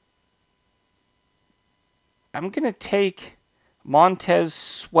gonna take Montez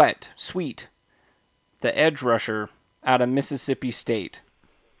Sweet, the edge rusher out of Mississippi State.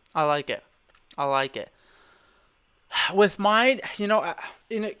 I like it. With mine,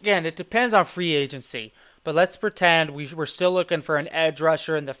 and again, it depends on free agency. But let's pretend we're still looking for an edge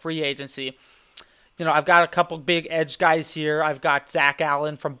rusher in the free agency. I've got a couple big edge guys here. I've got Zach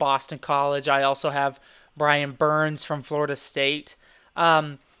Allen from Boston College. I also have Brian Burns from Florida State.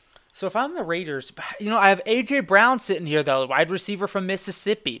 So if I'm the Raiders, I have A.J. Brown sitting here, though, wide receiver from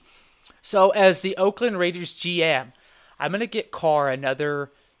Mississippi. So as the Oakland Raiders GM, I'm going to get Carr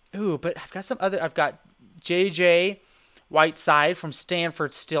another... but I've got some other... I've got J.J. Whiteside from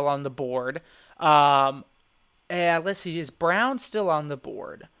Stanford still on the board. And let's see, is Brown still on the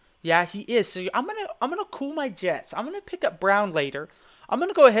board? Yeah, he is. So I'm gonna cool my jets. I'm gonna pick up Brown later. I'm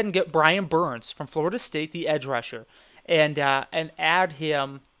gonna go ahead and get Brian Burns from Florida State, the edge rusher, and add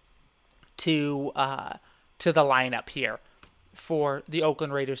him to the lineup here for the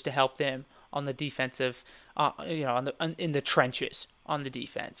Oakland Raiders to help them on the defensive, in the trenches on the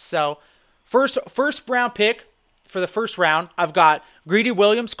defense. So first round pick for the first round, I've got Greedy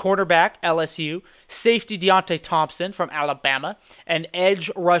Williams, cornerback, LSU, safety Deontay Thompson from Alabama, and edge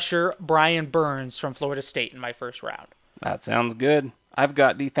rusher Brian Burns from Florida State in my first round. That sounds good. I've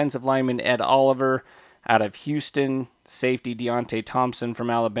got defensive lineman Ed Oliver out of Houston, safety Deontay Thompson from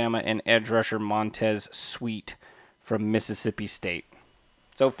Alabama, and edge rusher Montez Sweet from Mississippi State.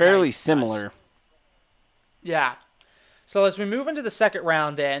 So fairly similar. Nice. Yeah. So as we move into the second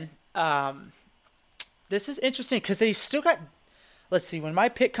round then, this is interesting because they've still got, let's see, when my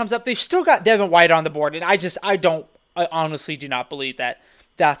pick comes up, they've still got Devin White on the board, and I honestly do not believe that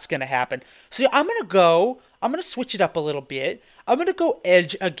that's going to happen. So I'm going to switch it up a little bit. I'm going to go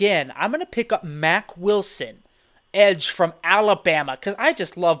edge again. I'm going to pick up Mack Wilson, edge from Alabama, because I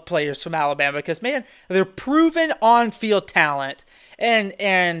just love players from Alabama because, man, they're proven on-field talent,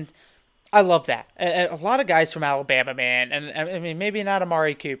 and I love that. And a lot of guys from Alabama, man, and I mean, maybe not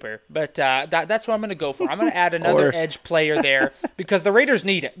Amari Cooper, but that's what I'm going to go for. I'm going to add another edge player there because the Raiders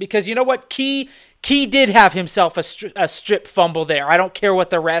need it. Because you know what? Key did have himself a strip fumble there. I don't care what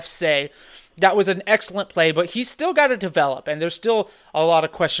the refs say. That was an excellent play, but he's still got to develop, and there's still a lot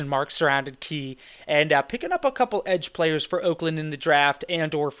of question marks surrounding Key. And picking up a couple edge players for Oakland in the draft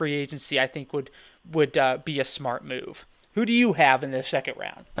and or free agency, I think would be a smart move. Who do you have in the second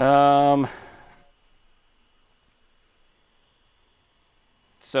round?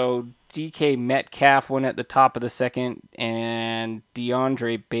 So DK Metcalf went at the top of the second, and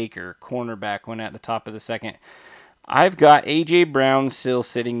DeAndre Baker, cornerback, went at the top of the second. I've got A.J. Brown still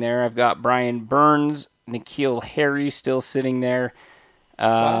sitting there. I've got Brian Burns, N'Keal Harry still sitting there.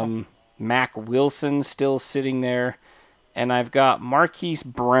 Wow. Mack Wilson still sitting there. And I've got Marquise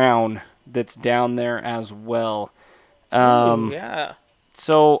Brown that's down there as well. Yeah.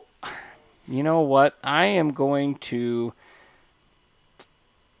 So, you know what? I am going to...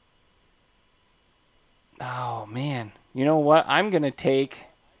 Oh, man. You know what? I'm going to take...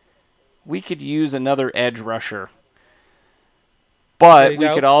 We could use another edge rusher. But we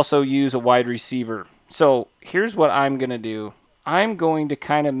could also use a wide receiver. So here's what I'm going to do. I'm going to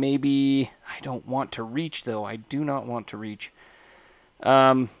kind of maybe... I don't want to reach, though. I do not want to reach.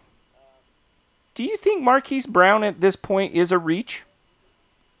 Do you think Marquise Brown at this point is a reach?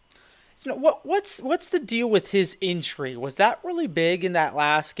 You know, what's the deal with his injury? Was that really big in that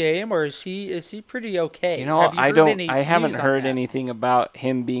last game, or is he pretty okay? You know, I haven't heard anything about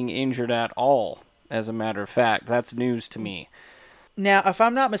him being injured at all. As a matter of fact, that's news to me. Now, if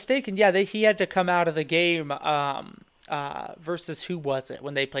I'm not mistaken, yeah, he had to come out of the game versus who was it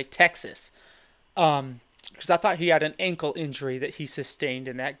when they played Texas? Because I thought he had an ankle injury that he sustained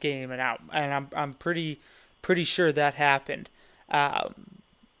in that game, and I'm pretty sure that happened.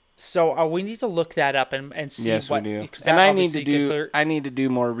 So we need to look that up and see. Yes, what, we do. And I need to do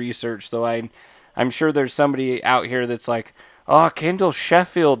more research, though. I'm sure there's somebody out here that's like, oh, Kendall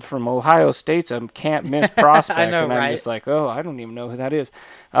Sheffield from Ohio State's a can't miss prospect. I know, and I'm right? just like, oh, I don't even know who that is.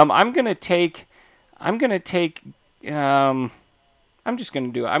 I'm just gonna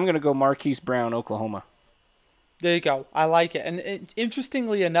do it. I'm gonna go Marquise Brown, Oklahoma. There you go. I like it. And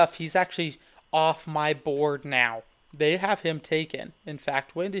interestingly enough, he's actually off my board now. They have him taken. In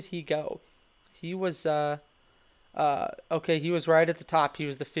fact, when did he go? He was okay, he was right at the top. He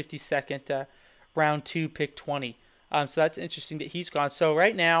was the 52nd round 2 pick 20. So that's interesting that he's gone. So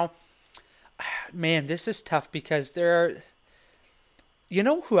right now, man, this is tough because you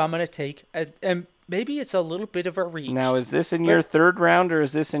know who I'm going to take? And maybe it's a little bit of a reach. Now, is this in your third round or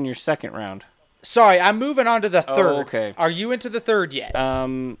is this in your second round? Sorry, I'm moving on to the third. Oh, okay. Are you into the third yet?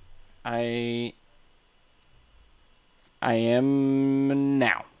 I am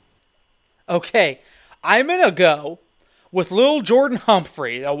now. Okay, I'm going to go with Lil Jordan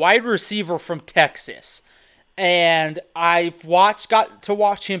Humphrey, a wide receiver from Texas. And I've got to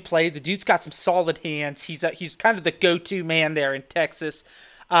watch him play. The dude's got some solid hands. He's kind of the go-to man there in Texas,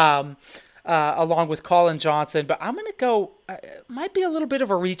 along with Colin Johnson. But I'm going to go, might be a little bit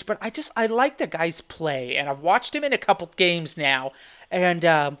of a reach, but I like the guy's play. And I've watched him in a couple games now. And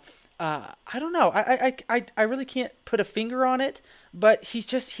I don't know. I really can't put a finger on it, but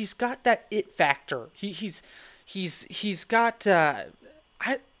he's got that it factor. He's got.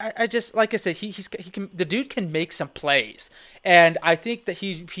 I just, like I said, the dude can make some plays, and I think that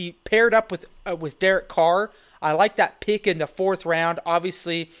he paired up with Derek Carr. I like that pick in the 4th round.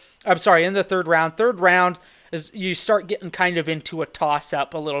 Obviously, I'm sorry, in the third round. Third round is you start getting kind of into a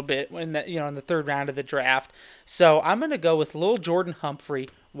toss-up a little bit in the third round of the draft. So I'm going to go with Lil Jordan Humphrey,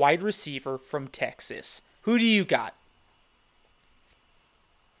 wide receiver from Texas. Who do you got?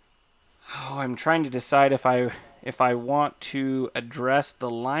 Oh, I'm trying to decide if I want to address the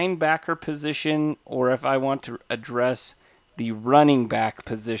linebacker position or if I want to address the running back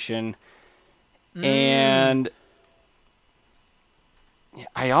position. And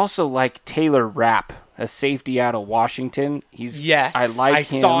I also like Taylor Rapp, a safety out of Washington. I like him. I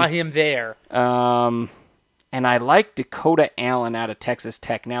saw him there. And I like Dakota Allen out of Texas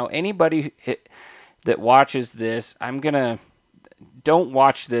Tech. Now, anybody that watches this, don't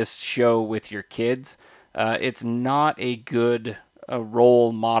watch this show with your kids. It's not a good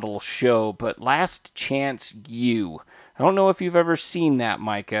role model show, but Last Chance U. I don't know if you've ever seen that,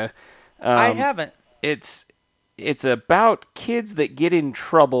 Micah. I haven't. It's about kids that get in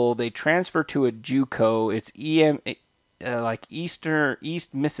trouble. They transfer to a JUCO. It's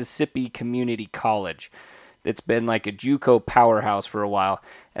East Mississippi Community College. It's been like a JUCO powerhouse for a while.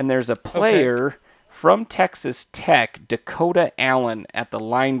 And there's a player from Texas Tech, Dakota Allen, at the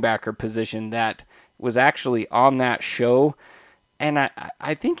linebacker position that was actually on that show. And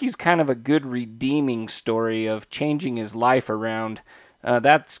I think he's kind of a good redeeming story of changing his life around.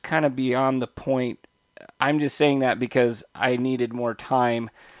 That's kind of beyond the point. I'm just saying that because I needed more time.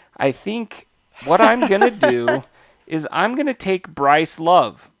 I think what I'm going to do is I'm going to take Bryce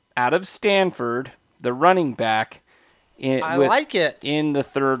Love out of Stanford, the running back, in the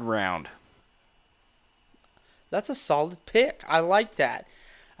third round. That's a solid pick. I like that.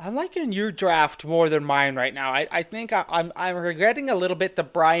 I'm liking your draft more than mine right now. I think I'm regretting a little bit the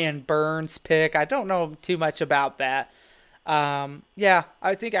Brian Burns pick. I don't know too much about that.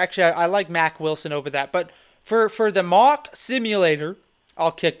 I think actually I like Mac Wilson over that. But for the mock simulator,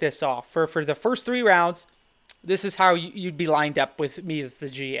 I'll kick this off. For the first 3 rounds, this is how you'd be lined up with me as the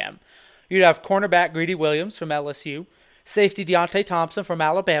GM. You'd have cornerback Greedy Williams from LSU, safety Deontay Thompson from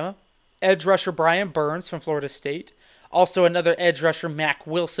Alabama, edge rusher Brian Burns from Florida State, also another edge rusher Mac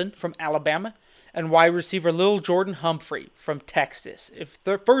Wilson from Alabama, and wide receiver Lil Jordan Humphrey from Texas. If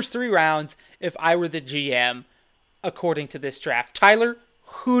the first 3 rounds, if I were the GM, according to this draft. Tyler,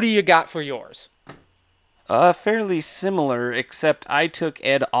 who do you got for yours? Fairly similar, except I took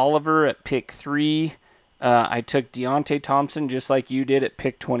Ed Oliver at pick 3. I took Deontay Thompson just like you did at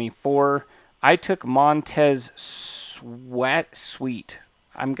pick 24. I took Montez Sweat.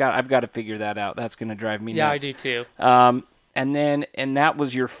 I've got to figure that out. That's going to drive me nuts. Yeah, I do too. And that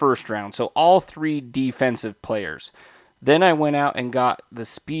was your first round. So all 3 defensive players. Then I went out and got the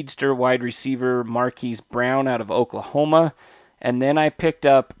speedster wide receiver Marquise Brown out of Oklahoma. And then I picked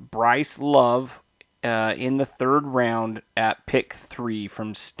up Bryce Love in the third round at pick 3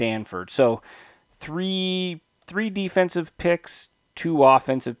 from Stanford. So three defensive picks, 2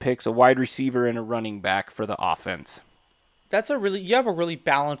 offensive picks, a wide receiver, and a running back for the offense. You have a really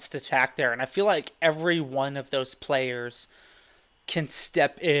balanced attack there. And I feel like every one of those players can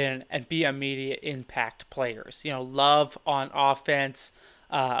step in and be immediate impact players. Love on offense,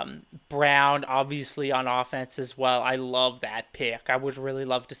 Brown obviously on offense as well. I love that pick. I would really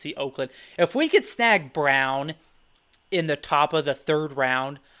love to see Oakland. If we could snag Brown in the top of the third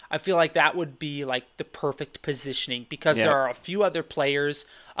round, I feel like that would be like the perfect positioning because there are a few other players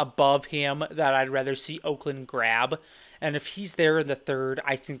above him that I'd rather see Oakland grab. And if he's there in the third,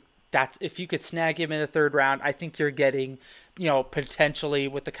 I think if you could snag him in the third round, I think you're getting, potentially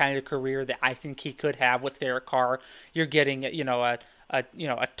with the kind of career that I think he could have with Derek Carr, you're getting, a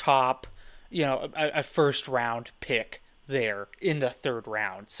top, a first round pick there in the third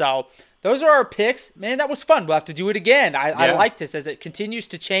round. So those are our picks. Man, that was fun. We'll have to do it again. I like this as it continues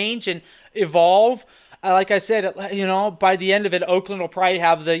to change and evolve. Like I said, by the end of it, Oakland will probably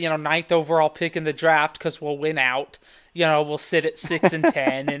have the, 9th overall pick in the draft because we'll win out. We'll sit at 6 and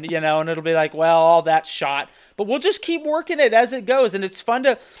 10 and, and it'll be like, well, all that's shot. But we'll just keep working it as it goes. And it's fun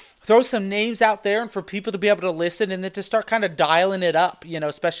to throw some names out there and for people to be able to listen and then to start kind of dialing it up,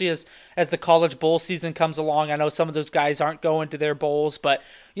 especially as the college bowl season comes along. I know some of those guys aren't going to their bowls, but,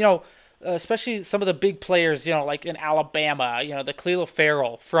 especially some of the big players, like in Alabama, the Clelin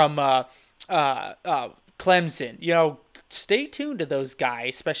Ferrell from Clemson, stay tuned to those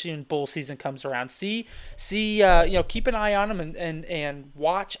guys, especially when bowl season comes around. Keep an eye on them and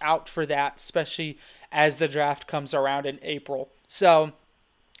watch out for that, especially as the draft comes around in April. So,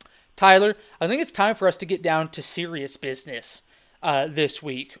 Tyler, I think it's time for us to get down to serious business this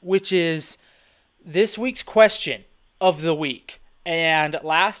week, which is this week's question of the week. And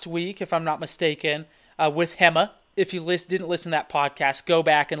last week, if I'm not mistaken, with Hema, if you didn't listen to that podcast, go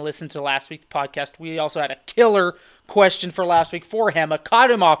back and listen to last week's podcast. We also had a killer question for last week for him. I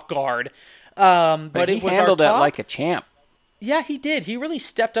caught him off guard. But he it was handled our it top. like a champ. Yeah, he did. He really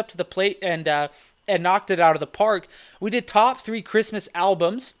stepped up to the plate and knocked it out of the park. We did top 3 Christmas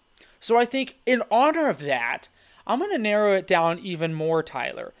albums. So I think in honor of that, I'm going to narrow it down even more,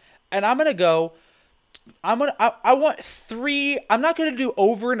 Tyler. And I'm going to go, I want 3, I'm not going to do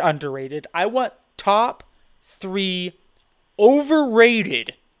over and underrated. I want top 3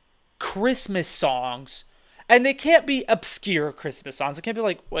 overrated Christmas songs. And they can't be obscure Christmas songs. It can't be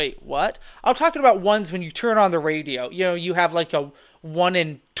like, wait, what? I'm talking about ones when you turn on the radio, you have like a 1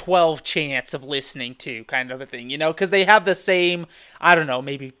 in 12 chance of listening to kind of a thing, because they have the same, I don't know,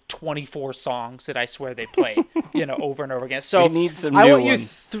 maybe 24 songs that I swear they play, over and over again. So we need some I new want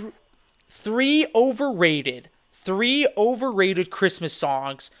ones. you 3 overrated Christmas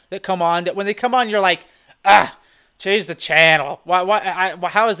songs that come on, that when they come on, you're like, change the channel.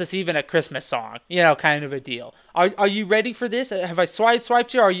 How is this even a Christmas song? Kind of a deal. Are you ready for this? Have I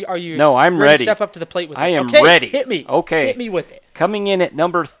swiped you? Are you? No, I'm ready. ready. To step up to the plate with this? I am Okay, ready. Hit me. Okay. Hit me with it. Coming in at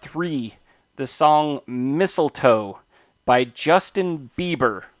number 3, the song "Mistletoe" by Justin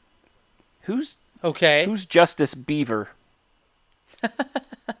Bieber. Who's Justice Beaver?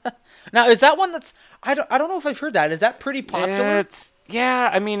 Now, is that one that's I don't know if I've heard that. Is that pretty popular?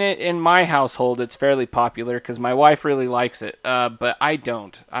 I mean, in my household, it's fairly popular because my wife really likes it. But I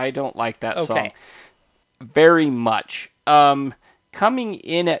don't. I don't like that song very much. Coming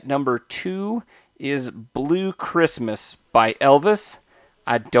in at number 2 is "Blue Christmas" by Elvis.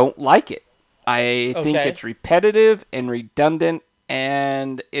 I don't like it. I think it's repetitive and redundant,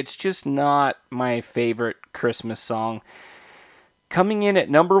 and it's just not my favorite Christmas song. Coming in at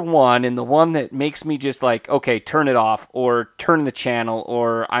number 1, and the one that makes me just like, okay, turn it off, or turn the channel,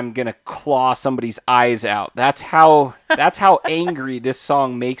 or I'm gonna claw somebody's eyes out. That's how angry this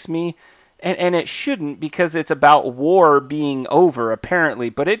song makes me. And it shouldn't, because it's about war being over,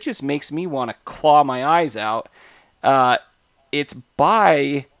 apparently, but it just makes me want to claw my eyes out. It's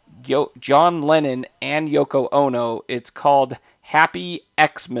by John Lennon and Yoko Ono. It's called Happy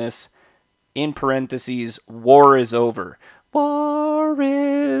Xmas, in parentheses, War is Over. War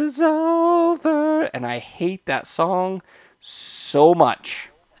is over. And I hate that song so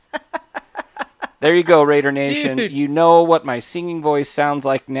much. There you go, Raider Nation. Dude. You know what my singing voice sounds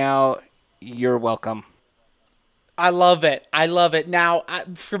like now. You're welcome. I love it. Now,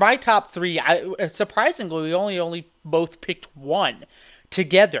 for my top 3, surprisingly, we only both picked one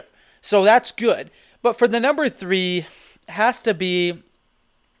together. So that's good. But for the number 3, has to be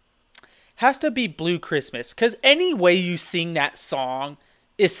Blue Christmas. Because any way you sing that song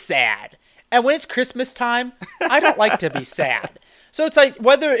is sad. And when it's Christmas time, I don't like to be sad. So it's like,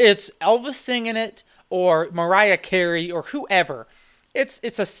 whether it's Elvis singing it or Mariah Carey or whoever,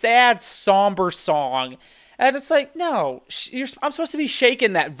 it's a sad, somber song. And it's like, no, I'm supposed to be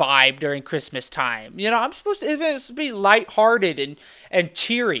shaking that vibe during Christmas time. I'm supposed to be lighthearted and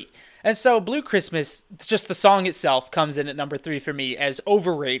cheery. And so Blue Christmas, just the song itself, comes in at number 3 for me as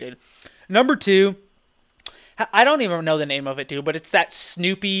overrated. Number 2, I don't even know the name of it, dude, but it's that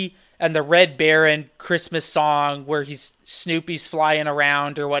Snoopy and the Red Baron Christmas song where Snoopy's flying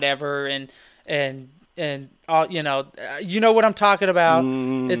around or whatever, and you know what I'm talking about.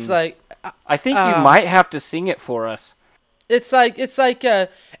 It's like, I think you might have to sing it for us. It's like,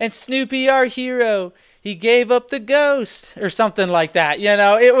 and Snoopy, our hero, he gave up the ghost or something like that.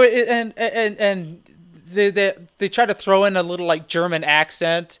 And they try to throw in a little like German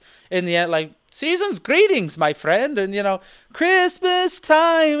accent in the end, like, season's greetings, my friend, and Christmas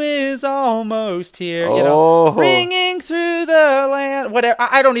time is almost here. Ringing through the land. Whatever.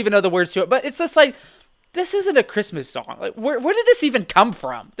 I don't even know the words to it, but it's just like, this isn't a Christmas song. Like, where did this even come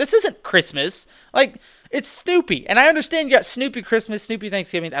from? This isn't Christmas. Like, it's Snoopy, and I understand you got Snoopy Christmas, Snoopy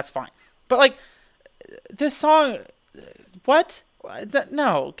Thanksgiving. That's fine, but like, this song, what?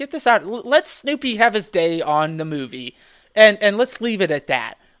 No, get this out. Let Snoopy have his day on the movie, and let's leave it at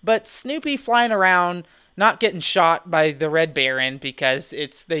that. But Snoopy flying around, not getting shot by the Red Baron because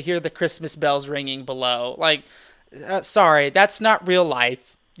they hear the Christmas bells ringing below. Like, sorry, that's not real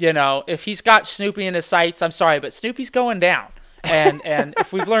life. If he's got Snoopy in his sights, I'm sorry, but Snoopy's going down. And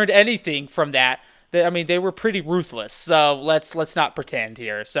if we've learned anything from that, they were pretty ruthless. So let's not pretend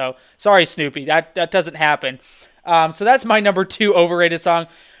here. So sorry, Snoopy, that doesn't happen. So that's my number 2 overrated song.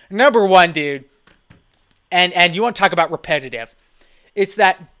 Number 1, dude. And you want to talk about repetitive? It's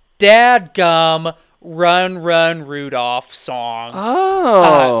that dadgum Run, Run, Rudolph song.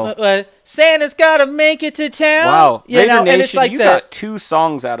 Oh. Santa's gotta make it to town. Wow. Raider Nation, and it's like you got 2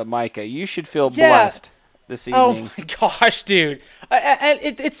 songs out of Micah. You should feel blessed. this Oh evening. my gosh, dude! And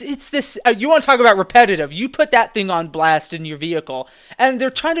it's this. You want to talk about repetitive? You put that thing on blast in your vehicle, and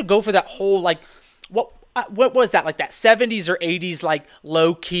they're trying to go for that whole like, what was that, like that 70s or 80s like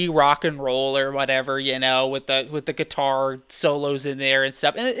low key rock and roll or whatever, with the guitar solos in there and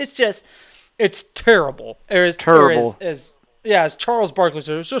stuff, and it's terrible. Terrible. As Charles Barkley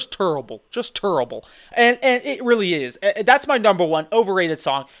said, it's just terrible, and it really is. That's my number one overrated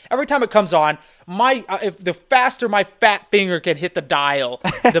song. Every time it comes on, if the faster my fat finger can hit the dial,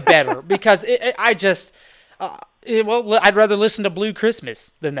 the better, because I'd rather listen to Blue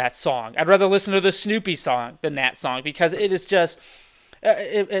Christmas than that song. I'd rather listen to the Snoopy song than that song, because it is just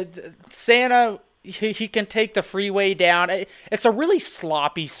Santa. He can take the freeway down. It's a really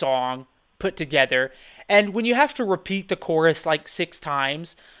sloppy song put together, and when you have to repeat the chorus like 6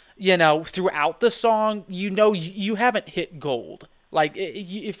 times, throughout the song, you haven't hit gold. Like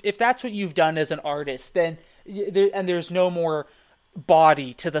if that's what you've done as an artist, then there's no more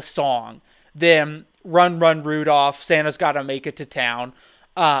body to the song, then Run Run Rudolph, Santa's Gotta Make It to Town.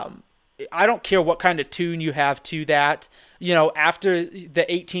 I don't care what kind of tune you have to that. After the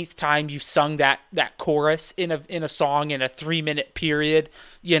 18th time you sung that chorus in a song in a 3-minute period,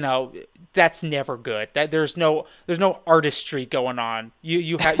 that's never good. There's no artistry going on.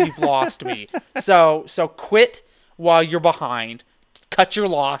 You've lost me. So quit while you're behind. Cut your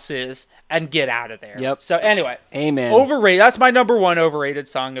losses and get out of there. Yep. So anyway, amen. Overrated. That's my number one overrated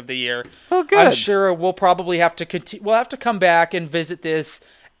song of the year. Oh, good. I'm sure we'll probably have to continue. We'll have to come back and visit this.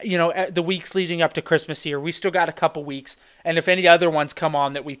 The weeks leading up to Christmas here. We still got a couple weeks, and if any other ones come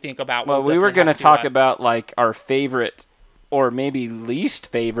on that we think about, well, we were going to talk about like our favorite or maybe least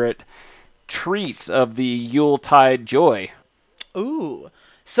favorite treats of the Yuletide joy. Ooh.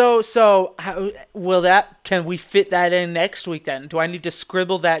 So how can we fit that in next week then? Do I need to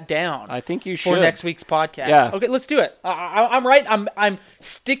scribble that down? I think you should. For next week's podcast. Yeah. Okay, let's do it. I'm right. I'm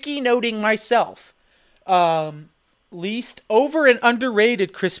sticky noting myself. Least over and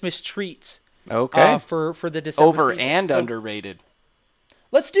underrated Christmas treats. Okay. For the December over season. and underrated.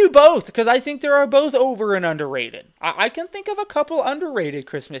 Let's do both, because I think there are both over and underrated. I can think of a couple underrated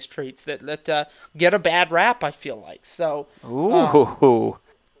Christmas treats that get a bad rap, I feel like. So, ooh.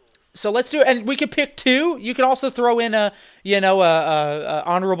 So let's do it, and we can pick 2. You can also throw in a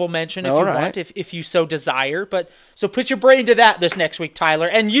honorable mention if want, if you so desire. But so put your brain to that this next week, Tyler,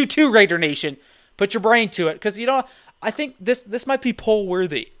 and you too, Raider Nation. Put your brain to it, because I think this might be poll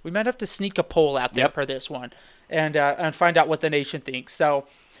worthy. We might have to sneak a poll out there for this one, and find out what the nation thinks. So,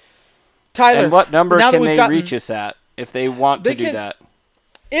 Tyler, and what number can they reach us at if they want to do that?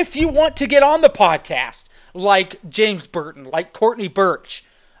 If you want to get on the podcast, like James Burton, like Courtney Birch,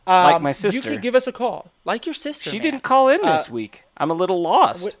 like my sister, you can give us a call, like your sister. She didn't call in this week. I'm a little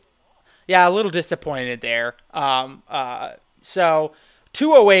lost. Yeah, a little disappointed there. So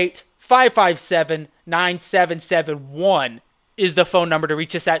 208-557-9771 is the phone number to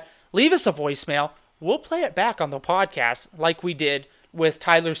reach us at. Leave us a voicemail. We'll play it back on the podcast like we did with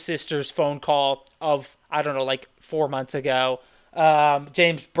Tyler's sister's phone call of, I don't know, like 4 months ago.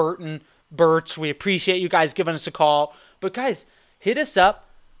 James Burton, Birch, we appreciate you guys giving us a call. But guys, hit us up.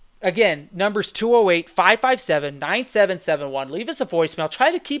 Again, number's 208-557-9771. Leave us a voicemail.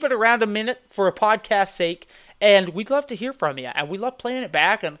 Try to keep it around a minute for a podcast's sake. And we'd love to hear from you. And we love playing it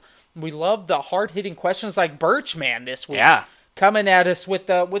back. And we love the hard-hitting questions like Birch, man, this week. Yeah. Coming at us with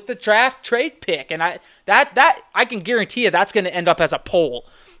the draft trade pick. And I can guarantee you that's going to end up as a poll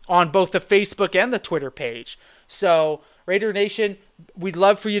on both the Facebook and the Twitter page. So, Raider Nation, we'd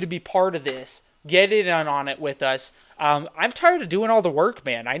love for you to be part of this. Get in on it with us. I'm tired of doing all the work,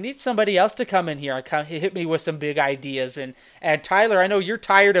 man. I need somebody else to come in here and hit me with some big ideas. And Tyler, I know you're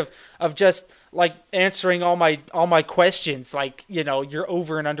tired of just like answering all my questions, like, your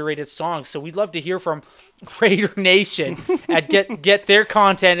over and underrated songs. So we'd love to hear from Raider Nation and get their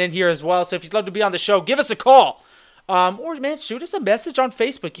content in here as well. So if you'd love to be on the show, give us a call. Or man, shoot us a message on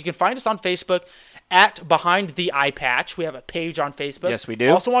Facebook. You can find us on Facebook at Behind the Eye Patch. We have a page on Facebook. Yes, we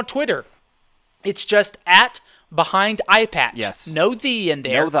do. Also on Twitter. It's just at Behind Eye Patch. Yes. No the in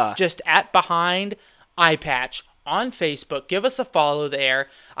there. No the. Just at Behind Eye Patch on Facebook. Give us a follow there.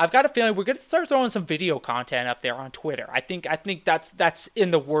 I've got a feeling we're going to start throwing some video content up there on Twitter. I think that's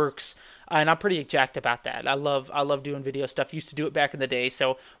in the works, and I'm pretty jacked about that. I love doing video stuff. Used to do it back in the day,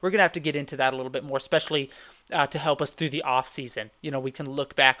 so we're going to have to get into that a little bit more, especially to help us through the off season. We can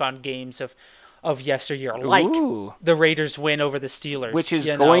look back on games of yesteryear, like the Raiders win over the Steelers. Which is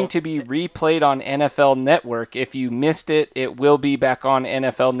going to be replayed on NFL Network. If you missed it, it will be back on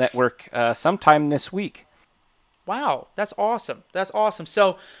NFL Network sometime this week. Wow, that's awesome.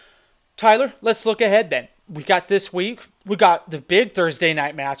 So, Tyler, let's look ahead then. we got this week, we got the big Thursday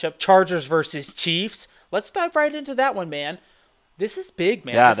night matchup, Chargers versus Chiefs. Let's dive right into that one, man. This is big,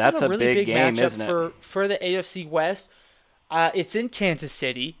 man. Yeah, this that's is a a really big game, matchup isn't it? for the AFC West. It's in Kansas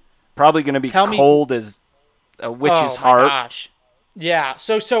City. Probably going to be cold as a witch's heart. Oh, my gosh. Yeah.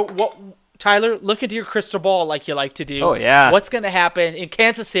 So what, Tyler, look into your crystal ball like you like to do. Oh, yeah. What's going to happen in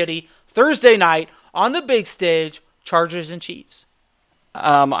Kansas City Thursday night on the big stage, Chargers and Chiefs?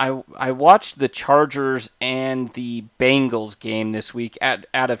 I watched the Chargers and the Bengals game this week out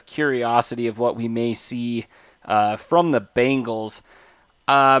of curiosity of what we may see from the Bengals.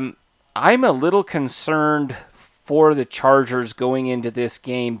 I'm a little concerned for the Chargers going into this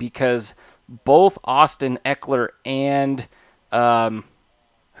game because both Austin Eckler and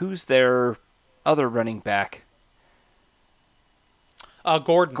who's their other running back?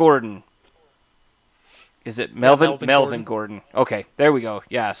 Gordon. Gordon. Is it Melvin? Melvin Melvin Gordon. Okay, there we go.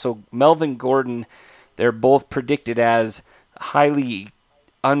 Yeah, so Melvin Gordon, they're both predicted as highly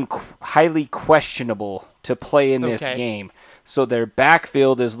questionable to play in this game. So their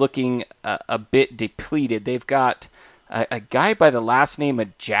backfield is looking a bit depleted. They've got a guy by the last name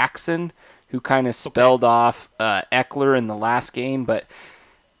of Jackson who kind of spelled off Eckler in the last game, but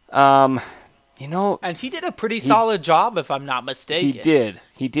and he did a pretty solid job, if I'm not mistaken.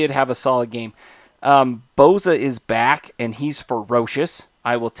 He did have a solid game. Boza is back, and he's ferocious.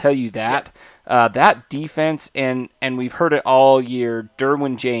 I will tell you that. That defense, and we've heard it all year,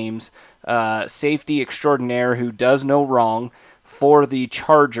 Derwin James, safety extraordinaire who does no wrong for the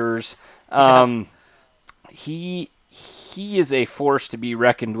Chargers. He is a force to be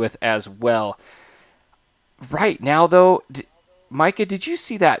reckoned with as well. Right now, though, Micah, did you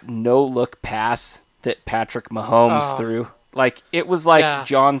see that no-look pass that Patrick Mahomes threw? Like, it was like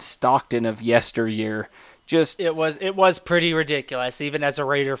John Stockton of yesteryear. It was pretty ridiculous. Even as a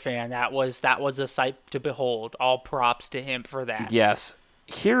Raider fan, that was a sight to behold. All props to him for that. Yes.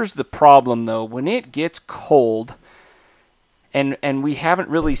 Here's the problem, though. When it gets cold, and we haven't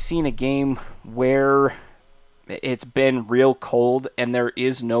really seen a game where it's been real cold and there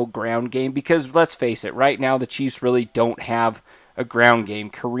is no ground game, because let's face it, right now the Chiefs really don't have a ground game.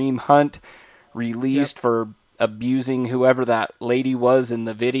 Kareem Hunt released for abusing whoever that lady was in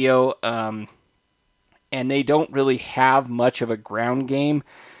the video, and they don't really have much of a ground game.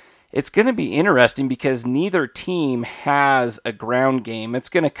 It's going to be interesting because neither team has a ground game. It's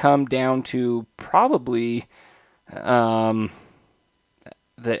going to come down to probably a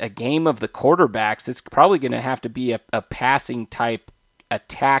game of the quarterbacks. It's probably going to have to be a passing type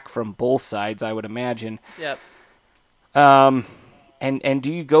attack from both sides, I would imagine. Yep. And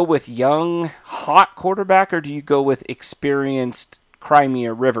do you go with young, hot quarterback, or do you go with experienced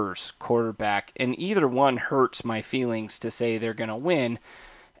Crimea Rivers quarterback? And either one hurts my feelings to say they're going to win.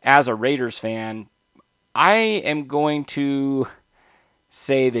 As a Raiders fan, I am going to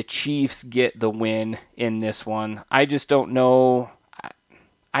say the Chiefs get the win in this one. I just don't know.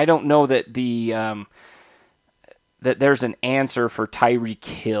 I don't know that that there's an answer for Tyreek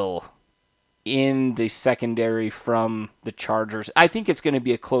Hill in the secondary from the Chargers. I think it's going to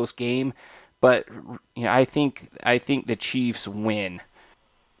be a close game, but I think the Chiefs win.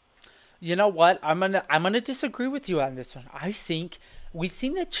 You know what? I'm gonna disagree with you on this one. I think we've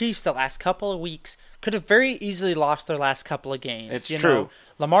seen the Chiefs the last couple of weeks could have very easily lost their last couple of games. It's true.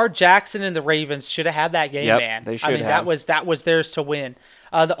 Lamar Jackson and the Ravens should have had that game, man. They should have. That was theirs to win.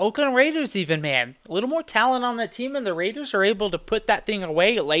 The Oakland Raiders, even, man, a little more talent on that team, and the Raiders are able to put that thing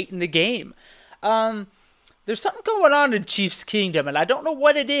away late in the game. There's something going on in Chiefs Kingdom, and I don't know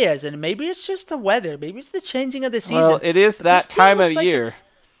what it is. And maybe it's just the weather. Maybe it's the changing of the season. Well, it is that time of year.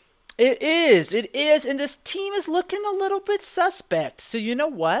 It is, and this team is looking a little bit suspect. So you know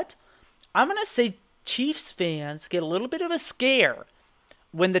what? I'm going to say Chiefs fans get a little bit of a scare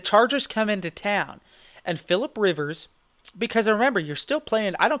when the Chargers come into town. And Phillip Rivers, because remember, you're still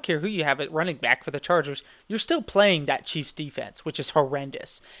playing, I don't care who you have at running back for the Chargers, you're still playing that Chiefs defense, which is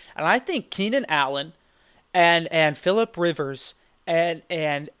horrendous. And I think Keenan Allen and Phillip Rivers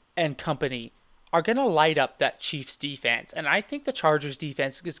and company are going to light up that Chiefs defense. And I think the Chargers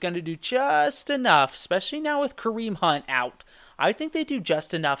defense is going to do just enough, especially now with Kareem Hunt out. I think they do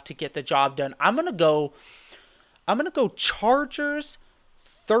just enough to get the job done. I'm going to go Chargers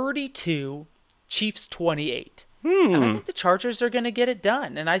 32, Chiefs 28. And I think the Chargers are going to get it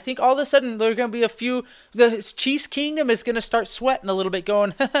done. And I think all of a sudden there are going to be the Chiefs Kingdom is going to start sweating a little bit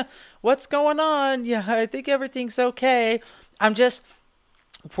going, what's going on? Yeah, I think everything's okay.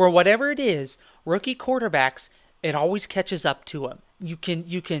 For whatever it is, rookie quarterbacks, it always catches up to them. You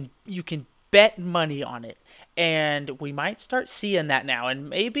can bet money on it. And we might start seeing that now. And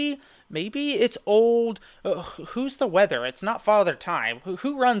maybe it's old. Who's the weather? It's not Father Time.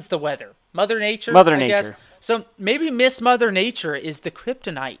 Who runs the weather? Mother Nature? Mother I Nature. guess. So maybe Miss Mother Nature is the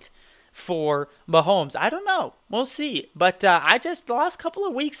kryptonite for Mahomes. I don't know. We'll see. But the last couple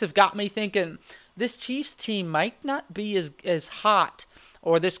of weeks have got me thinking this Chiefs team might not be as hot,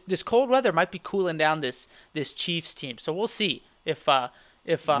 or this cold weather might be cooling down this Chiefs team. So we'll see if I'm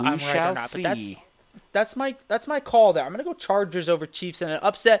right or not. But that's my call there. I'm gonna go Chargers over Chiefs in an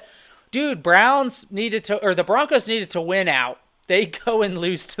upset. Dude, the Broncos needed to win out. They go and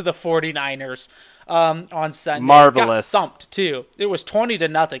lose to the 49ers on Sunday. Marvelous. Got thumped too. It was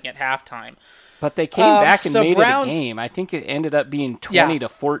 20-0 at halftime. But they came back and made Browns, it a game. I think it ended up being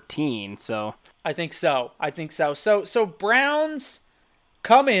 20-14. So I think so. So Browns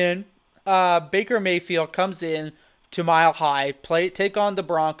come in. Baker Mayfield comes in to Mile High. Take on the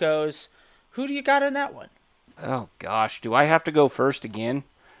Broncos. Who do you got in that one? Oh gosh, do I have to go first again?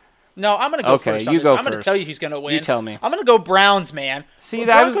 No, I'm going to go first. Okay, you go I'm going to first. tell you who's going to win. You tell me. I'm going to go Browns, man. See,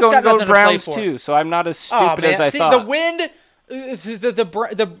 I was going to go Browns too, so I'm not as stupid as I See, thought. the wind,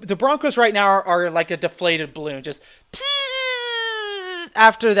 the Broncos right now are like a deflated balloon. Just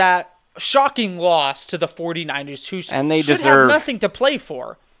after that shocking loss to the 49ers, who and they should deserve have nothing to play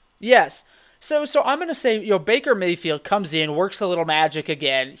for. Yes. So I'm going to say, Baker Mayfield comes in, works a little magic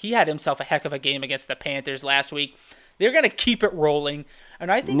again. He had himself a heck of a game against the Panthers last week. They're going to keep it rolling, and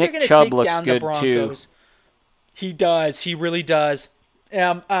I think Nick they're going to Chubb take looks down good the Broncos. too. He does. He really does.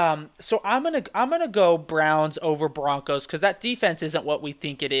 So I'm gonna go Browns over Broncos because that defense isn't what we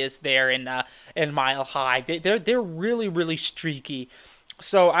think it is there in Mile High. They're really, really streaky.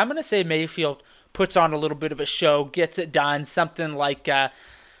 So I'm gonna say Mayfield puts on a little bit of a show, gets it done, something like I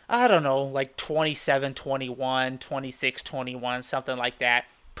don't know, like 27-21, 26-21, something like that.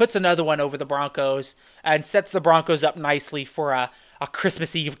 Puts another one over the Broncos and sets the Broncos up nicely for a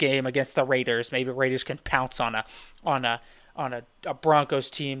Christmas Eve game against the Raiders. Maybe Raiders can pounce on a Broncos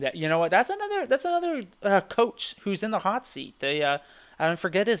team that, you know what, that's another coach who's in the hot seat. I don't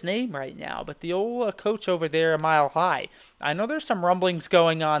forget his name right now, but the old coach over there at Mile High. I know there's some rumblings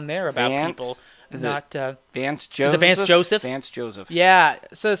going on there about people. Is not it Vance Joseph? Is it Vance Joseph? Vance Joseph. Yeah.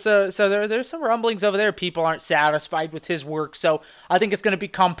 So there's some rumblings over there. People aren't satisfied with his work. So I think it's going to be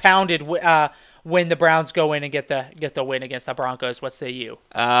compounded when the Browns go in and get the win against the Broncos. What say you?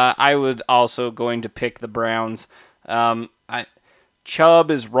 I would also going to pick the Browns.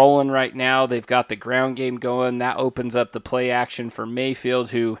 Chubb is rolling right now. They've got the ground game going. That opens up the play action for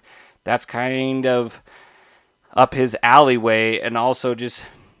Mayfield, who that's kind of up his alleyway, and also just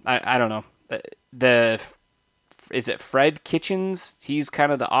I don't know. Is it Fred Kitchens? He's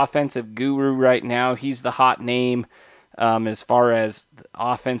kind of the offensive guru right now. He's the hot name as far as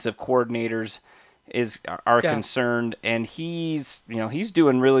offensive coordinators are concerned, and he's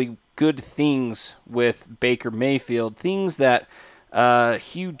doing really good things with Baker Mayfield, things that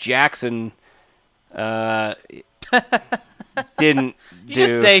Hugh Jackson didn't You do.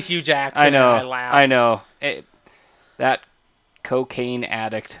 just say Hugh Jackson. I know. And I laugh. I know. That cocaine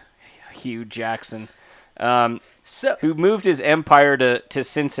addict, Hugh Jackson, who moved his empire to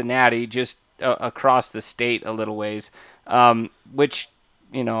Cincinnati, just across the state a little ways, which,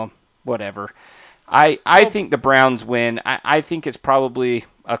 whatever. I think the Browns win. I think it's probably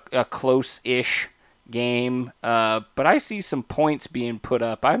a close-ish game, but I see some points being put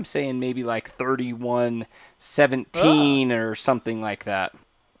up. I'm saying maybe like 31-17 or something like that.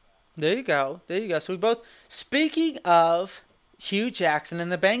 There you go. So speaking of Hugh Jackson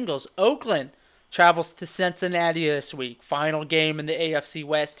and the Bengals, Oakland travels to Cincinnati this week. Final game in the AFC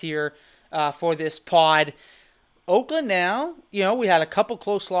West here for this pod. Oakland now, we had a couple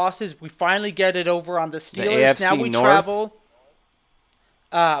close losses. We finally get it over on the Steelers. The AFC now we North? travel.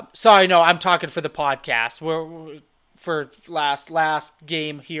 Sorry, no, I'm talking for the podcast. For last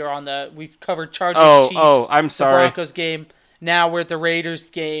game here we've covered Chargers, Chiefs. I'm sorry. The Broncos game. Now we're at the Raiders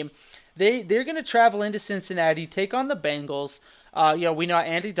game. They're going to travel into Cincinnati, take on the Bengals. We know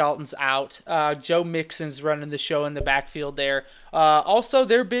Andy Dalton's out. Joe Mixon's running the show in the backfield there. Also,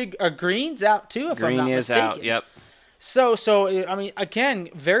 their big Green's out too, if I'm not mistaken. Green is out. Yep. So I mean, again,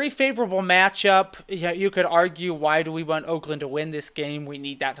 very favorable matchup. You could argue, why do we want Oakland to win this game? We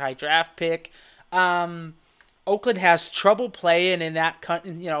need that high draft pick. Oakland has trouble playing in that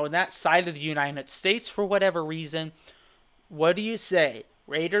in that side of the United States for whatever reason. What do you say?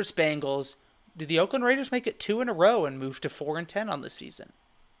 Raiders, Bengals. Do the Oakland Raiders make it 2 in a row and move to 4-10 on the season?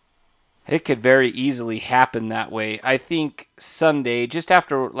 It could very easily happen that way. I think Sunday, just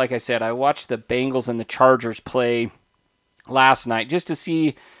after, like I said, I watched the Bengals and the Chargers play last night just to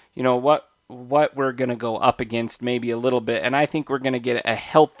see, what what we're going to go up against maybe a little bit, and I think we're going to get a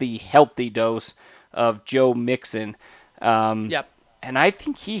healthy dose of Joe Mixon. Yep. And I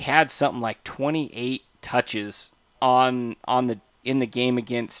think he had something like 28 touches in the game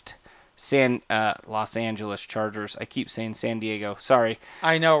against Los Angeles Chargers. I keep saying San Diego. Sorry.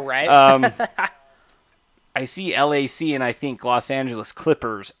 I know, right? I see LAC and I think Los Angeles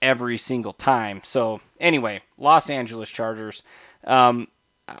Clippers every single time. So anyway, Los Angeles Chargers. I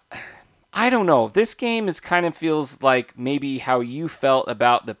don't know. This game kind of feels like maybe how you felt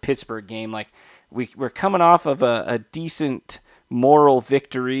about the Pittsburgh game. Like we're coming off of a decent moral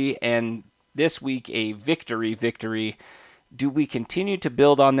victory, and this week a victory. Do we continue to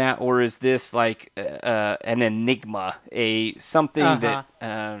build on that, or is this like an enigma, something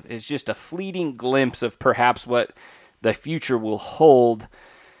that is just a fleeting glimpse of perhaps what the future will hold?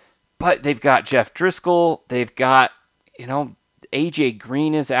 But they've got Jeff Driscoll. They've got, AJ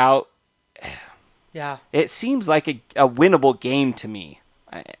Green is out. Yeah. It seems like a winnable game to me.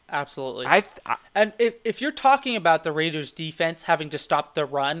 Absolutely. And if you're talking about the Raiders defense having to stop the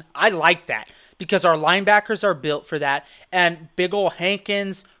run, I like that because our linebackers are built for that. And big ol'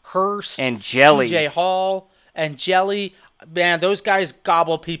 Hankins, Hurst, and Jelly, TJ Hall, and Jelly, man, those guys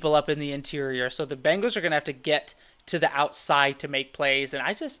gobble people up in the interior. So the Bengals are going to have to get to the outside to make plays. And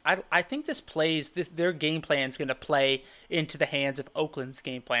I think their game plan is going to play into the hands of Oakland's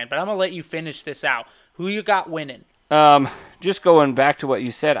game plan. But I'm going to let you finish this out. Who you got winning? Just going back to what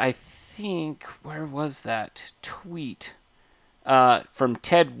you said, I think, where was that tweet? From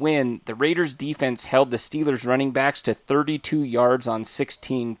Ted Wynn, the Raiders defense held the Steelers running backs to 32 yards on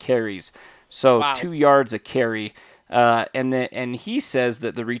 16 carries. So wow. 2 yards a carry. And he says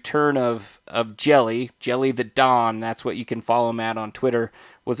that the return of Jelly the Don, that's what you can follow him at on Twitter,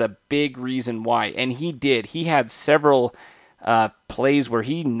 was a big reason why. And he did. He had several plays where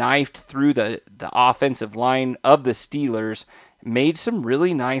he knifed through the offensive line of the Steelers, made some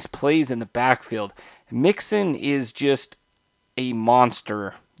really nice plays in the backfield. Mixon is just a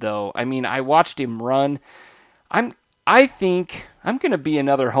monster, though. I mean, I watched him run. I think I'm going to be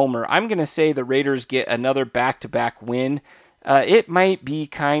another homer. I'm going to say the Raiders get another back-to-back win. It might be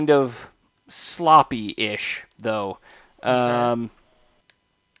kind of sloppy-ish, though. Okay.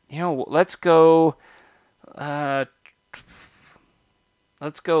 Let's go...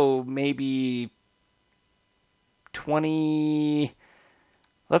 Let's go maybe 20.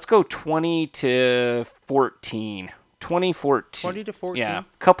 Let's go 20 to 14. 2014. 20 to 14. Yeah,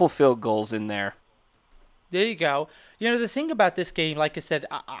 couple field goals in there. There you go. The thing about this game, like I said,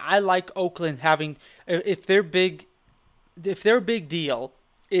 I like Oakland having, if their big deal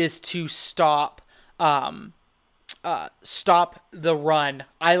is to stop the run,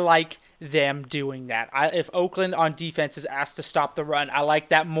 I like them doing that. If Oakland on defense is asked to stop the run, I like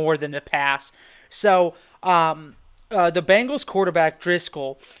that more than the pass. So the Bengals quarterback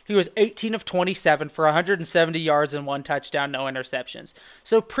Driscoll, he was 18 of 27 for 170 yards and 1 touchdown, no interceptions.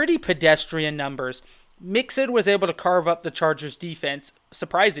 So pretty pedestrian numbers. Mixon was able to carve up the Chargers defense,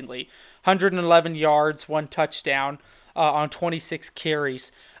 surprisingly. 111 yards, 1 touchdown on 26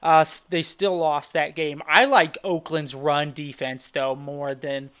 carries. They still lost that game. I like Oakland's run defense, though, more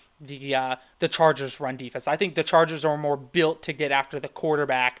than the Chargers' run defense. I think the Chargers are more built to get after the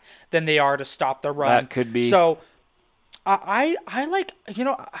quarterback than they are to stop the run. That could be. So I like,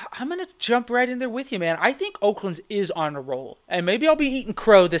 I'm going to jump right in there with you, man. I think Oakland's is on a roll. And maybe I'll be eating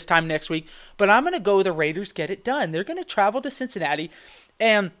crow this time next week, but I'm going to go the Raiders get it done. They're going to travel to Cincinnati,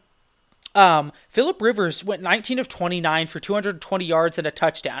 and Phillip Rivers went 19 of 29 for 220 yards and a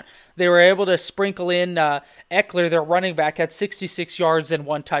touchdown. They were able to sprinkle in Eckler, their running back, had 66 yards and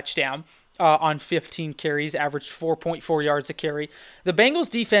 1 touchdown on 15 carries, averaged 4.4 yards a carry. The Bengals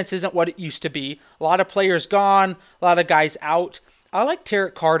defense isn't what it used to be. A lot of players gone, a lot of guys out. I like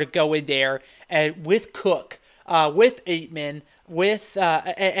Derek Carr to go in there and with Cook, with Aitman, with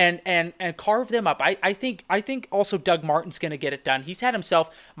and carve them up. I think also Doug Martin's going to get it done. He's had himself,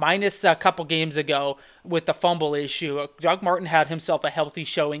 minus a couple games ago with the fumble issue, Doug Martin had himself a healthy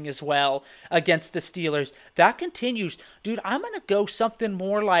showing as well against the Steelers. That continues. Dude, I'm going to go something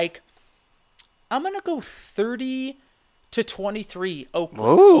more like, I'm going to go 30 to 23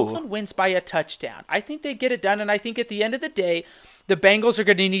 Oakland. Ooh. Oakland wins by a touchdown. I think they get it done, and I think at the end of the day, the Bengals are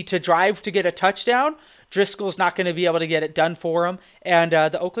going to need to drive to get a touchdown. Driscoll's not going to be able to get it done for them, and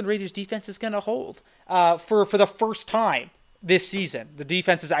the Oakland Raiders defense is going to hold for the first time this season. The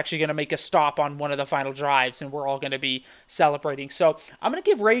defense is actually going to make a stop on one of the final drives, and we're all going to be celebrating. So I'm going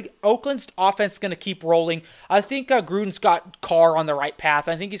to give Oakland's offense going to keep rolling. I think Gruden's got Carr on the right path.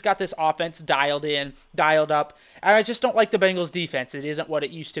 I think he's got this offense dialed up, and I just don't like the Bengals defense. It isn't what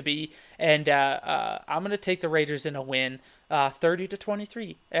it used to be, and I'm going to take the Raiders in a win.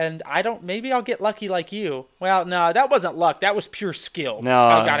 30-23, and maybe I'll get lucky like you. Well, no, that wasn't luck. That was pure skill. No,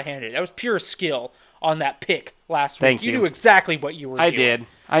 I gotta hand it. That was pure skill on that pick last week. Thank You you. knew exactly what you were doing. I did.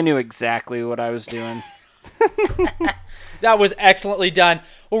 I knew exactly what I was doing. That was excellently done.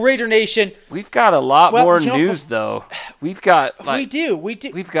 Well, Raider Nation, We've got a lot more you know, news, though. We've got we do.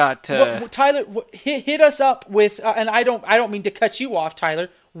 We've got Tyler, hit us up with, and I don't mean to cut you off, Tyler.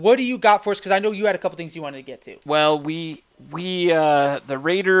 What do you got for us? Because I know you had a couple things you wanted to get to. well, we the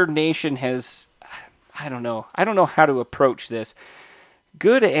Raider Nation has, I don't know how to approach this.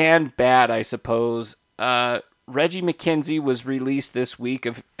 Good and bad, I suppose. Reggie McKenzie was released this week,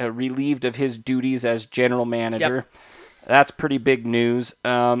 relieved of his duties as general manager. Yep. That's pretty big news.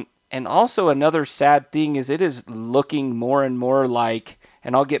 And also another sad thing is it is looking more and more like,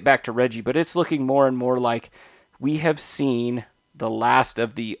 and I'll get back to Reggie, but it's looking more and more like we have seen the last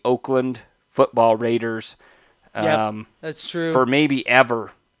of the Oakland football Raiders. That's true. For maybe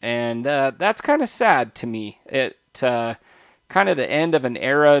ever. And that's kind of sad to me. It kind of the end of an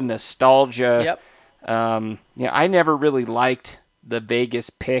era, nostalgia. Yep. I never really liked the Vegas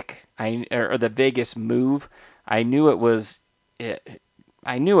pick, or the Vegas move. I knew it was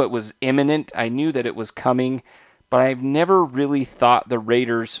imminent. I knew that it was coming, but I've never really thought the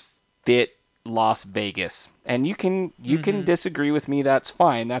Raiders fit Las Vegas. And you can disagree with me. That's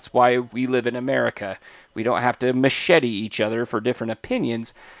fine. That's why we live in America. We don't have to machete each other for different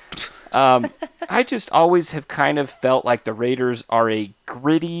opinions. I just always have kind of felt like the Raiders are a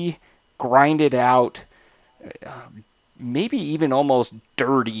gritty, grinded out, maybe even almost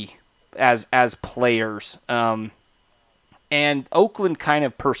dirty as players. And Oakland kind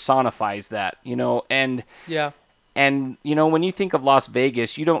of personifies that, and Yeah. and when you think of Las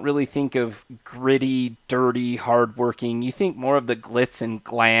Vegas, you don't really think of gritty, dirty, hardworking. You think more of the glitz and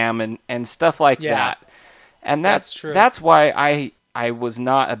glam and stuff like that. And That's true. That's why I was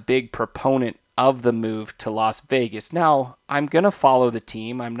not a big proponent of the move to Las Vegas. Now, I'm going to follow the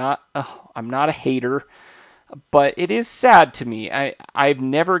team. I'm not a hater, but it is sad to me. I've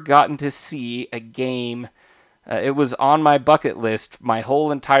never gotten to see a game. It was on my bucket list my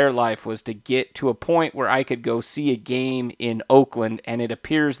whole entire life, was to get to a point where I could go see a game in Oakland, and it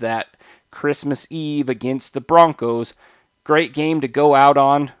appears that Christmas Eve against the Broncos, great game to go out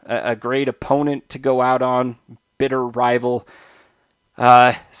on, a great opponent to go out on, bitter rival.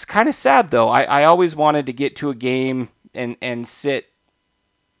 It's kind of sad, though. I always wanted to get to a game and sit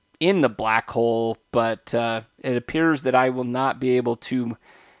in the black hole, but it appears that I will not be able to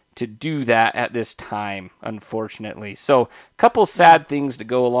do that at this time, unfortunately. So, a couple sad things to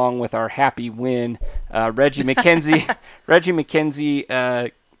go along with our happy win. Reggie McKenzie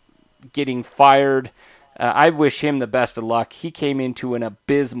getting fired. I wish him the best of luck. He came into an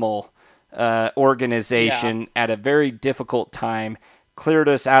abysmal organization at a very difficult time, cleared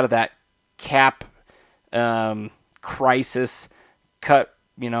us out of that cap crisis.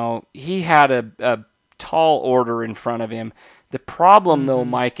 He had a tall order in front of him. The problem, though,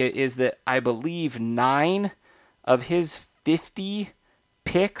 Micah, is that I believe 9 of his 50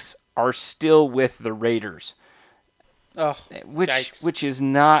 picks are still with the Raiders, which is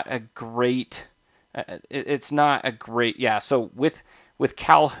not a great. It's not a great. Yeah. So with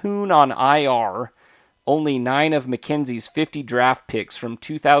Calhoun on IR, only 9 of McKenzie's 50 draft picks from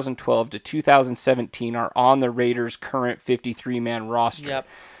 2012 to 2017 are on the Raiders' current 53-man roster. Yep.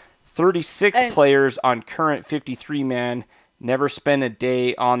 36 players on current 53-man never spent a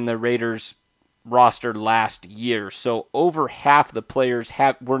day on the Raiders roster last year. So over half the players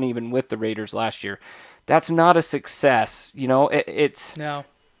weren't even with the Raiders last year. That's not a success. It's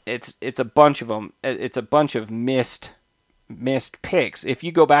a bunch of them. It's a bunch of missed picks. If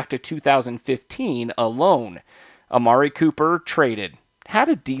you go back to 2015 alone, Amari Cooper traded, had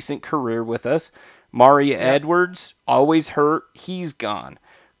a decent career with us. Mario Edwards, always hurt. He's gone.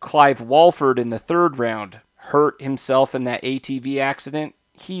 Clive Walford in the 3rd round, hurt himself in that ATV accident.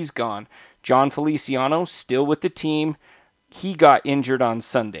 He's gone. John Feliciano, still with the team. He got injured on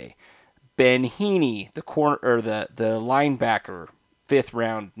Sunday. Ben Heaney, the linebacker, 5th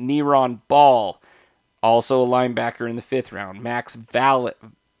round. Neron Ball, also a linebacker in the 5th round. Max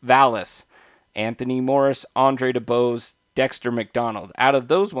Vallis, Anthony Morris, Andre DeBose, Dexter McDonald. Out of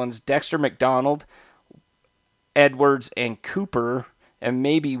those ones, Dexter McDonald, Edwards, and Cooper, and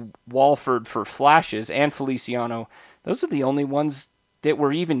maybe Walford for flashes, and Feliciano, Those are the only ones that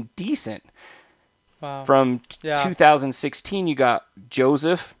were even decent. Wow. From Yeah. 2016, you got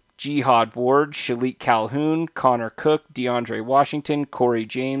Joseph, Jihad Ward, Shalik Calhoun, Connor Cook, DeAndre Washington, Corey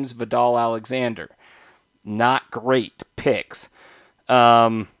James, Vidal Alexander. Not great picks.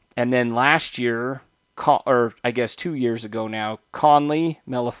 And then last year, or I guess 2 years ago now, Conley,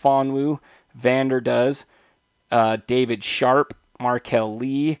 Melifonwu, Vanderdoes, David Sharp, Markel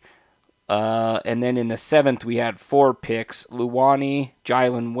Lee, and then in the 7th we had 4 picks: Luwani,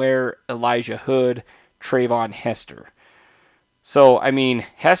 Jalen Ware, Elijah Hood, Trayvon Hester. So, I mean,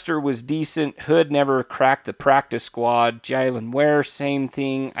 Hester was decent. Hood never cracked the practice squad. Jalen Ware, same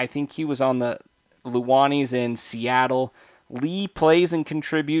thing. I think he was on the Luwani's in Seattle. Lee plays and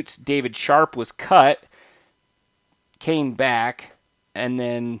contributes. David Sharp was cut, came back, and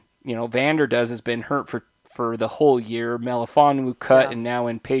then, Vanderdoes has been hurt for the whole year. Melifonwu cut and now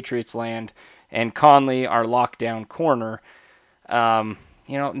in Patriots land. And Conley, our lockdown corner.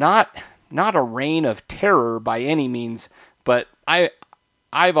 Not a reign of terror by any means, but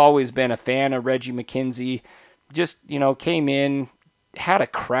I've always been a fan of Reggie McKenzie. Just, came in, had a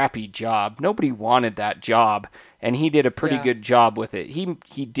crappy job. Nobody wanted that job, and he did a pretty good job with it.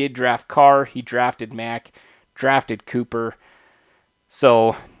 He did draft Carr, he drafted Mack, drafted Cooper.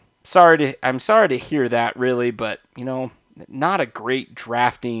 So I'm sorry to hear that, really, but not a great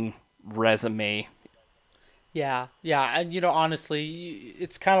drafting resume. Yeah, and honestly,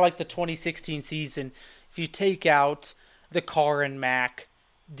 it's kind of like the 2016 season. If you take out the Carr and Mack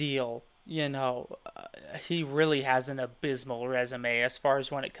deal, he really has an abysmal resume as far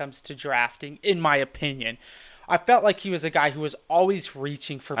as when it comes to drafting, in my opinion. I felt like he was a guy who was always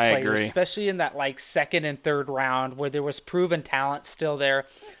reaching for players, especially in that second and third round where there was proven talent still there.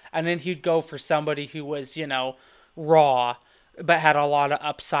 And then he'd go for somebody who was, raw, but had a lot of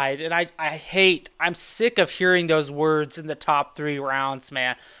upside. And I'm sick of hearing those words in the top 3 rounds,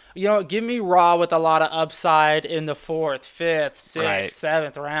 man. Give me raw with a lot of upside in the 4th, 5th, 6th,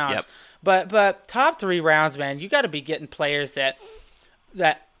 7th rounds. Yep. But top 3 rounds, man, you got to be getting players that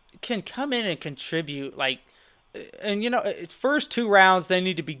can come in and contribute. And first 2 rounds, they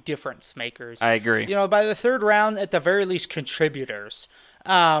need to be difference makers. I agree. By the 3rd round, at the very least, contributors.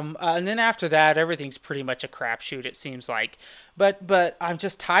 And then after that, everything's pretty much a crapshoot, it seems like. But I'm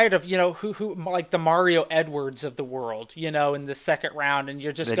just tired of, who like the Mario Edwards of the world, in the 2nd round, and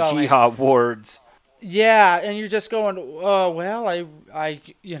you're just going... The Jihad Wards. Yeah, and you're just going, well,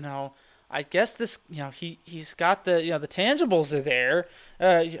 I guess this, he's got the, the tangibles are there.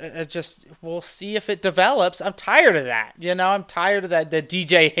 We'll see if it develops. I'm tired of that. I'm tired of that, the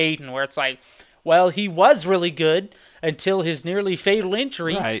DJ Hayden, where it's like, well, he was really good until his nearly fatal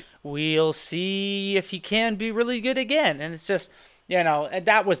injury. Right. We'll see if he can be really good again. And it's just, and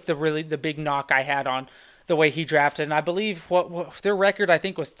that was the big knock I had on the way he drafted. And I believe what their record, I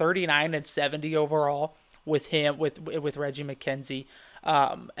think, was 39-70 overall with him, with Reggie McKenzie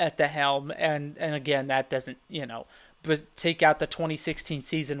at the helm. And again, that doesn't, but take out the 2016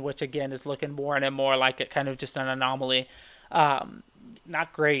 season, which again is looking more and more like it kind of just an anomaly.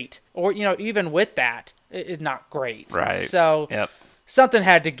 Not great. Or, even with that, it's not great. Right. So something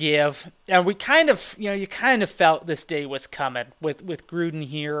had to give. And we kind of, you kind of felt this day was coming with Gruden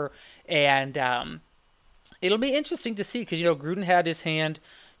here. And it'll be interesting to see because, Gruden had his hand,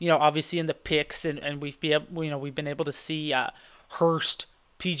 obviously in the picks. And we've been able to see Hurst,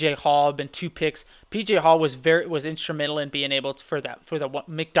 PJ Hall have been 2 picks. PJ Hall was instrumental in being able to, for the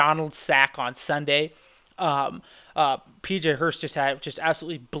McDonald's sack on Sunday. PJ Hurst just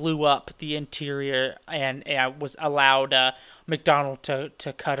absolutely blew up the interior and was allowed McDonald to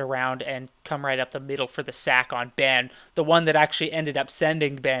cut around and come right up the middle for the sack on Ben, the one that actually ended up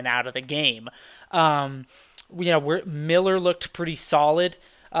sending Ben out of the game. Miller looked pretty solid.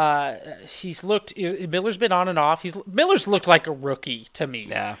 Miller's been on and off. Miller's looked like a rookie to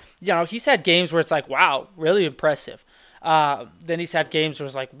me. Yeah. He's had games where it's like, wow, really impressive. Then he's had games where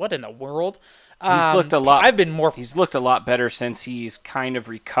it's like, what in the world? He's looked a lot. He's looked a lot better since he's kind of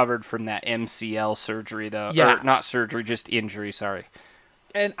recovered from that MCL surgery, though. Yeah. Or not surgery, just injury. Sorry.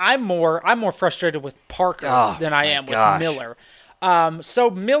 And I'm more frustrated with Parker than I am with Miller.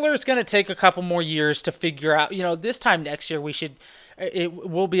 So Miller's going to take a couple more years to figure out. This time next year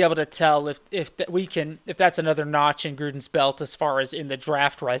we'll be able to tell if that's another notch in Gruden's belt as far as in the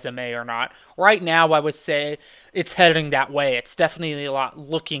draft resume or not. Right now, I would say it's heading that way. It's definitely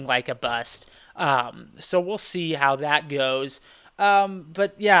looking like a bust. So we'll see how that goes.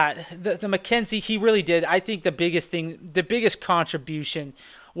 But yeah, the McKenzie, he really did. I think the biggest contribution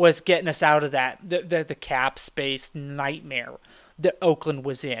was getting us out of that the cap space nightmare that Oakland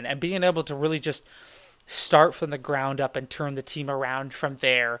was in, and being able to really just start from the ground up and turn the team around from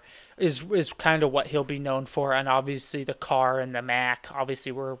there is kind of what he'll be known for. And obviously the car and the Mac.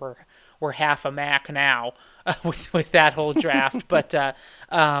 Obviously we're half a Mac now with that whole draft. But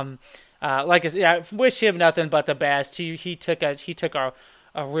like I said, I wish him nothing but the best. He took a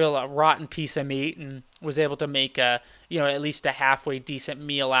real rotten piece of meat and was able to make at least a halfway decent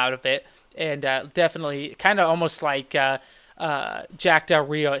meal out of it. And definitely kind of almost like Jack Del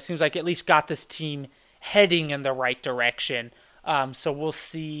Rio. It seems like at least got this team heading in the right direction. So we'll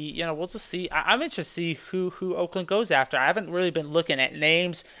see. We'll just see. I'm interested to see who Oakland goes after. I haven't really been looking at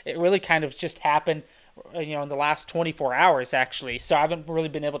names. It really kind of just happened, in the last 24 hours actually. So I haven't really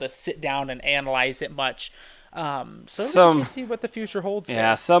been able to sit down and analyze it much. So we'll see what the future holds. Yeah,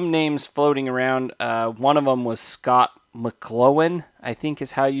 there. some names floating around. One of them was Scott McLaughlin, I think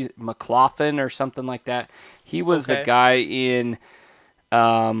is how you McLaughlin or something like that. He was the guy in.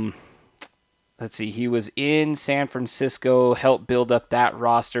 Let's see, he was in San Francisco, helped build up that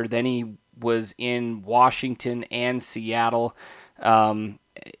roster. Then he was in Washington and Seattle.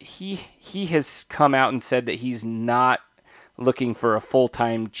 He has come out and said that he's not looking for a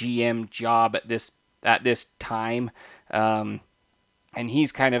full-time GM job at this time. And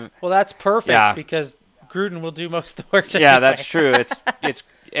he's kind of... Well, that's perfect because Gruden will do most of the work. Yeah, that's true. It's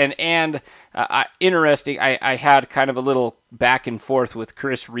interesting. I had kind of a little back and forth with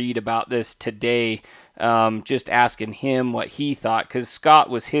Chris Reed about this today, just asking him what he thought, because Scott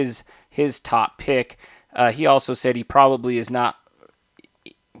was his top pick. He also said he probably is not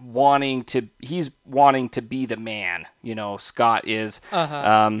he's wanting to be the man. Scott is.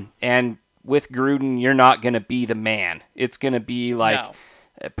 And with Gruden, you're not going to be the man. It's going to be like... No.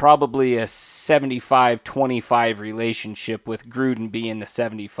 Probably a 75-25 relationship with Gruden being the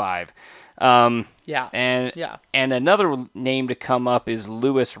 75. And another name to come up is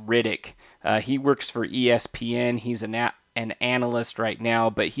Louis Riddick. He works for ESPN. He's an analyst right now,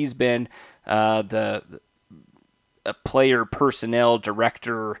 but he's been the player personnel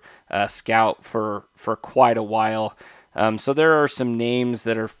director scout for quite a while. So there are some names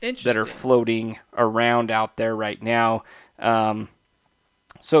that are floating around out there right now.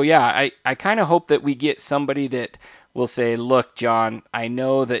 So, yeah, I kind of hope that we get somebody that will say, look, John, I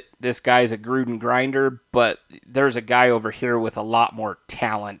know that this guy's a Gruden grinder, but there's a guy over here with a lot more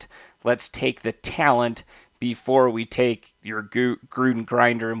talent. Let's take the talent before we take your Gruden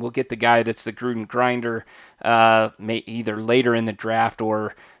grinder, and we'll get the guy that's the Gruden grinder either later in the draft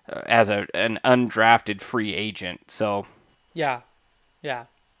or as an undrafted free agent. So, yeah.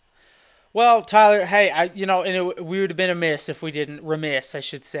 Well, Tyler, hey, we would have been remiss if we didn't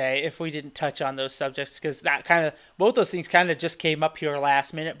touch on those subjects, because that both those things kind of just came up here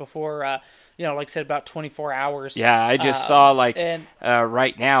last minute before, like I said, about 24 hours. Yeah, I just saw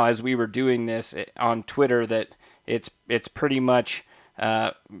right now as we were doing this on Twitter that it's pretty much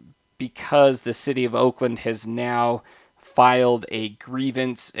because the city of Oakland has now filed a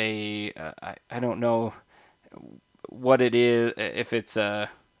grievance, I don't know what it is, if it's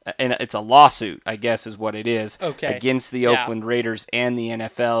and it's a lawsuit, I guess is what it is, against the Oakland Raiders and the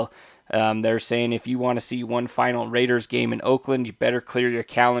NFL. They're saying if you want to see one final Raiders game in Oakland, you better clear your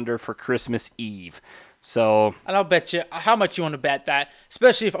calendar for Christmas Eve. So, and I'll bet you how much you want to bet that,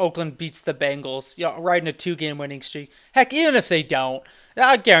 especially if Oakland beats the Bengals, riding a 2-game winning streak. Heck, even if they don't,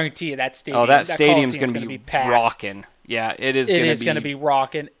 I guarantee you that stadium. Oh, that stadium's going to be rocking. Yeah, it is. It is going to be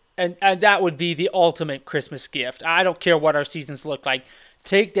rocking, and that would be the ultimate Christmas gift. I don't care what our seasons look like.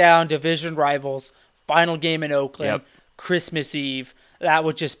 Take down division rivals, final game in Oakland, Christmas Eve. That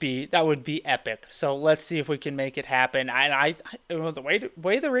would be epic. So let's see if we can make it happen. And the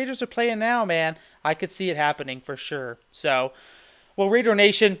way the Raiders are playing now, man, I could see it happening for sure. So, well, Raider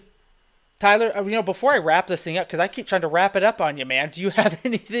Nation, Tyler, before I wrap this thing up, because I keep trying to wrap it up on you, man. Do you have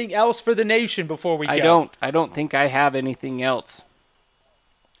anything else for the nation before we go? I don't think I have anything else.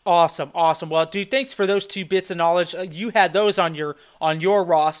 Awesome. Well, dude, thanks for those 2 bits of knowledge. You had those on your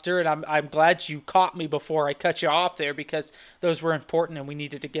roster, and I'm glad you caught me before I cut you off there, because those were important, and we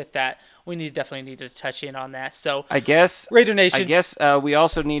needed to get that. Definitely needed to touch in on that. So I guess Raider Nation. We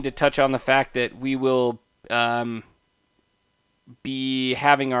also need to touch on the fact that we will be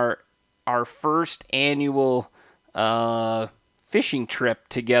having our first annual fishing trip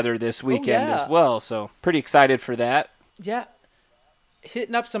together this weekend as well. So pretty excited for that. Yeah.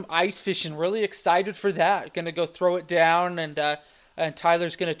 Hitting up some ice fishing, really excited for that. Gonna go throw it down, and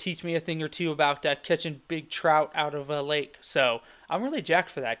Tyler's gonna teach me a thing or two about catching big trout out of a lake. So I'm really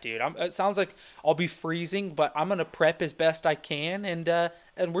jacked for that, dude. It sounds like I'll be freezing, but I'm gonna prep as best I can,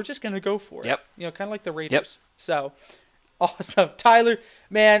 and we're just gonna go for it. Yep. Kind of like the Raiders. Yep. So Awesome. Tyler,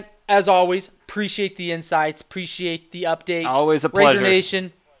 man, as always, appreciate the insights, appreciate the updates. Always a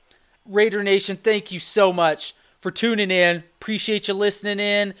pleasure. Raider Nation, thank you so much for tuning in. Appreciate you listening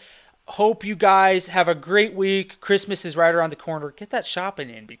in. Hope you guys have a great week. Christmas is right around the corner. Get that shopping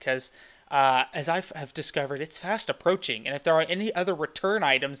in because, as I have discovered, it's fast approaching. And if there are any other return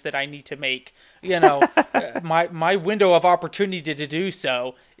items that I need to make, my window of opportunity to do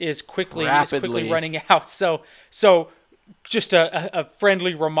so is quickly running out. So just a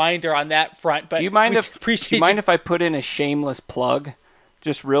friendly reminder on that front. But do you mind if I put in a shameless plug?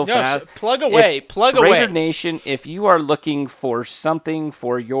 Just real fast. Plug away. Raider Nation, if you are looking for something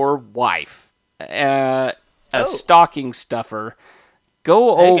for your wife, a stocking stuffer,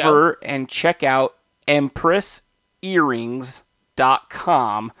 go over and check out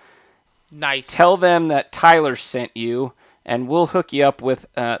EmpressEarrings.com. Nice. Tell them that Tyler sent you, and we'll hook you up with,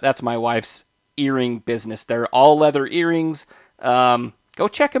 that's my wife's earring business. They're all leather earrings. Go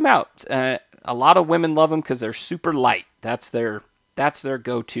check them out. A lot of women love them because they're super light. That's their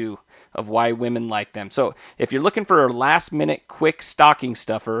go-to of why women like them. So if you're looking for a last-minute quick stocking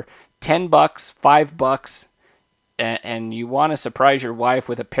stuffer, $10, $5, and you want to surprise your wife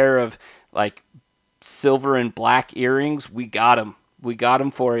with a pair of like silver and black earrings, we got them. We got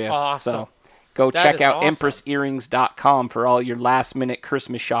them for you. Awesome. So go check out awesome. EmpressEarrings.com for all your last-minute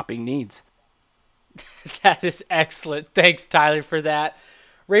Christmas shopping needs. That is excellent. Thanks, Tyler, for that.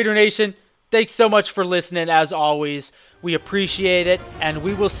 Raider Nation, thanks so much for listening, as always. We appreciate it, and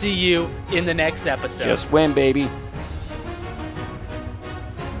we will see you in the next episode. Just win, baby.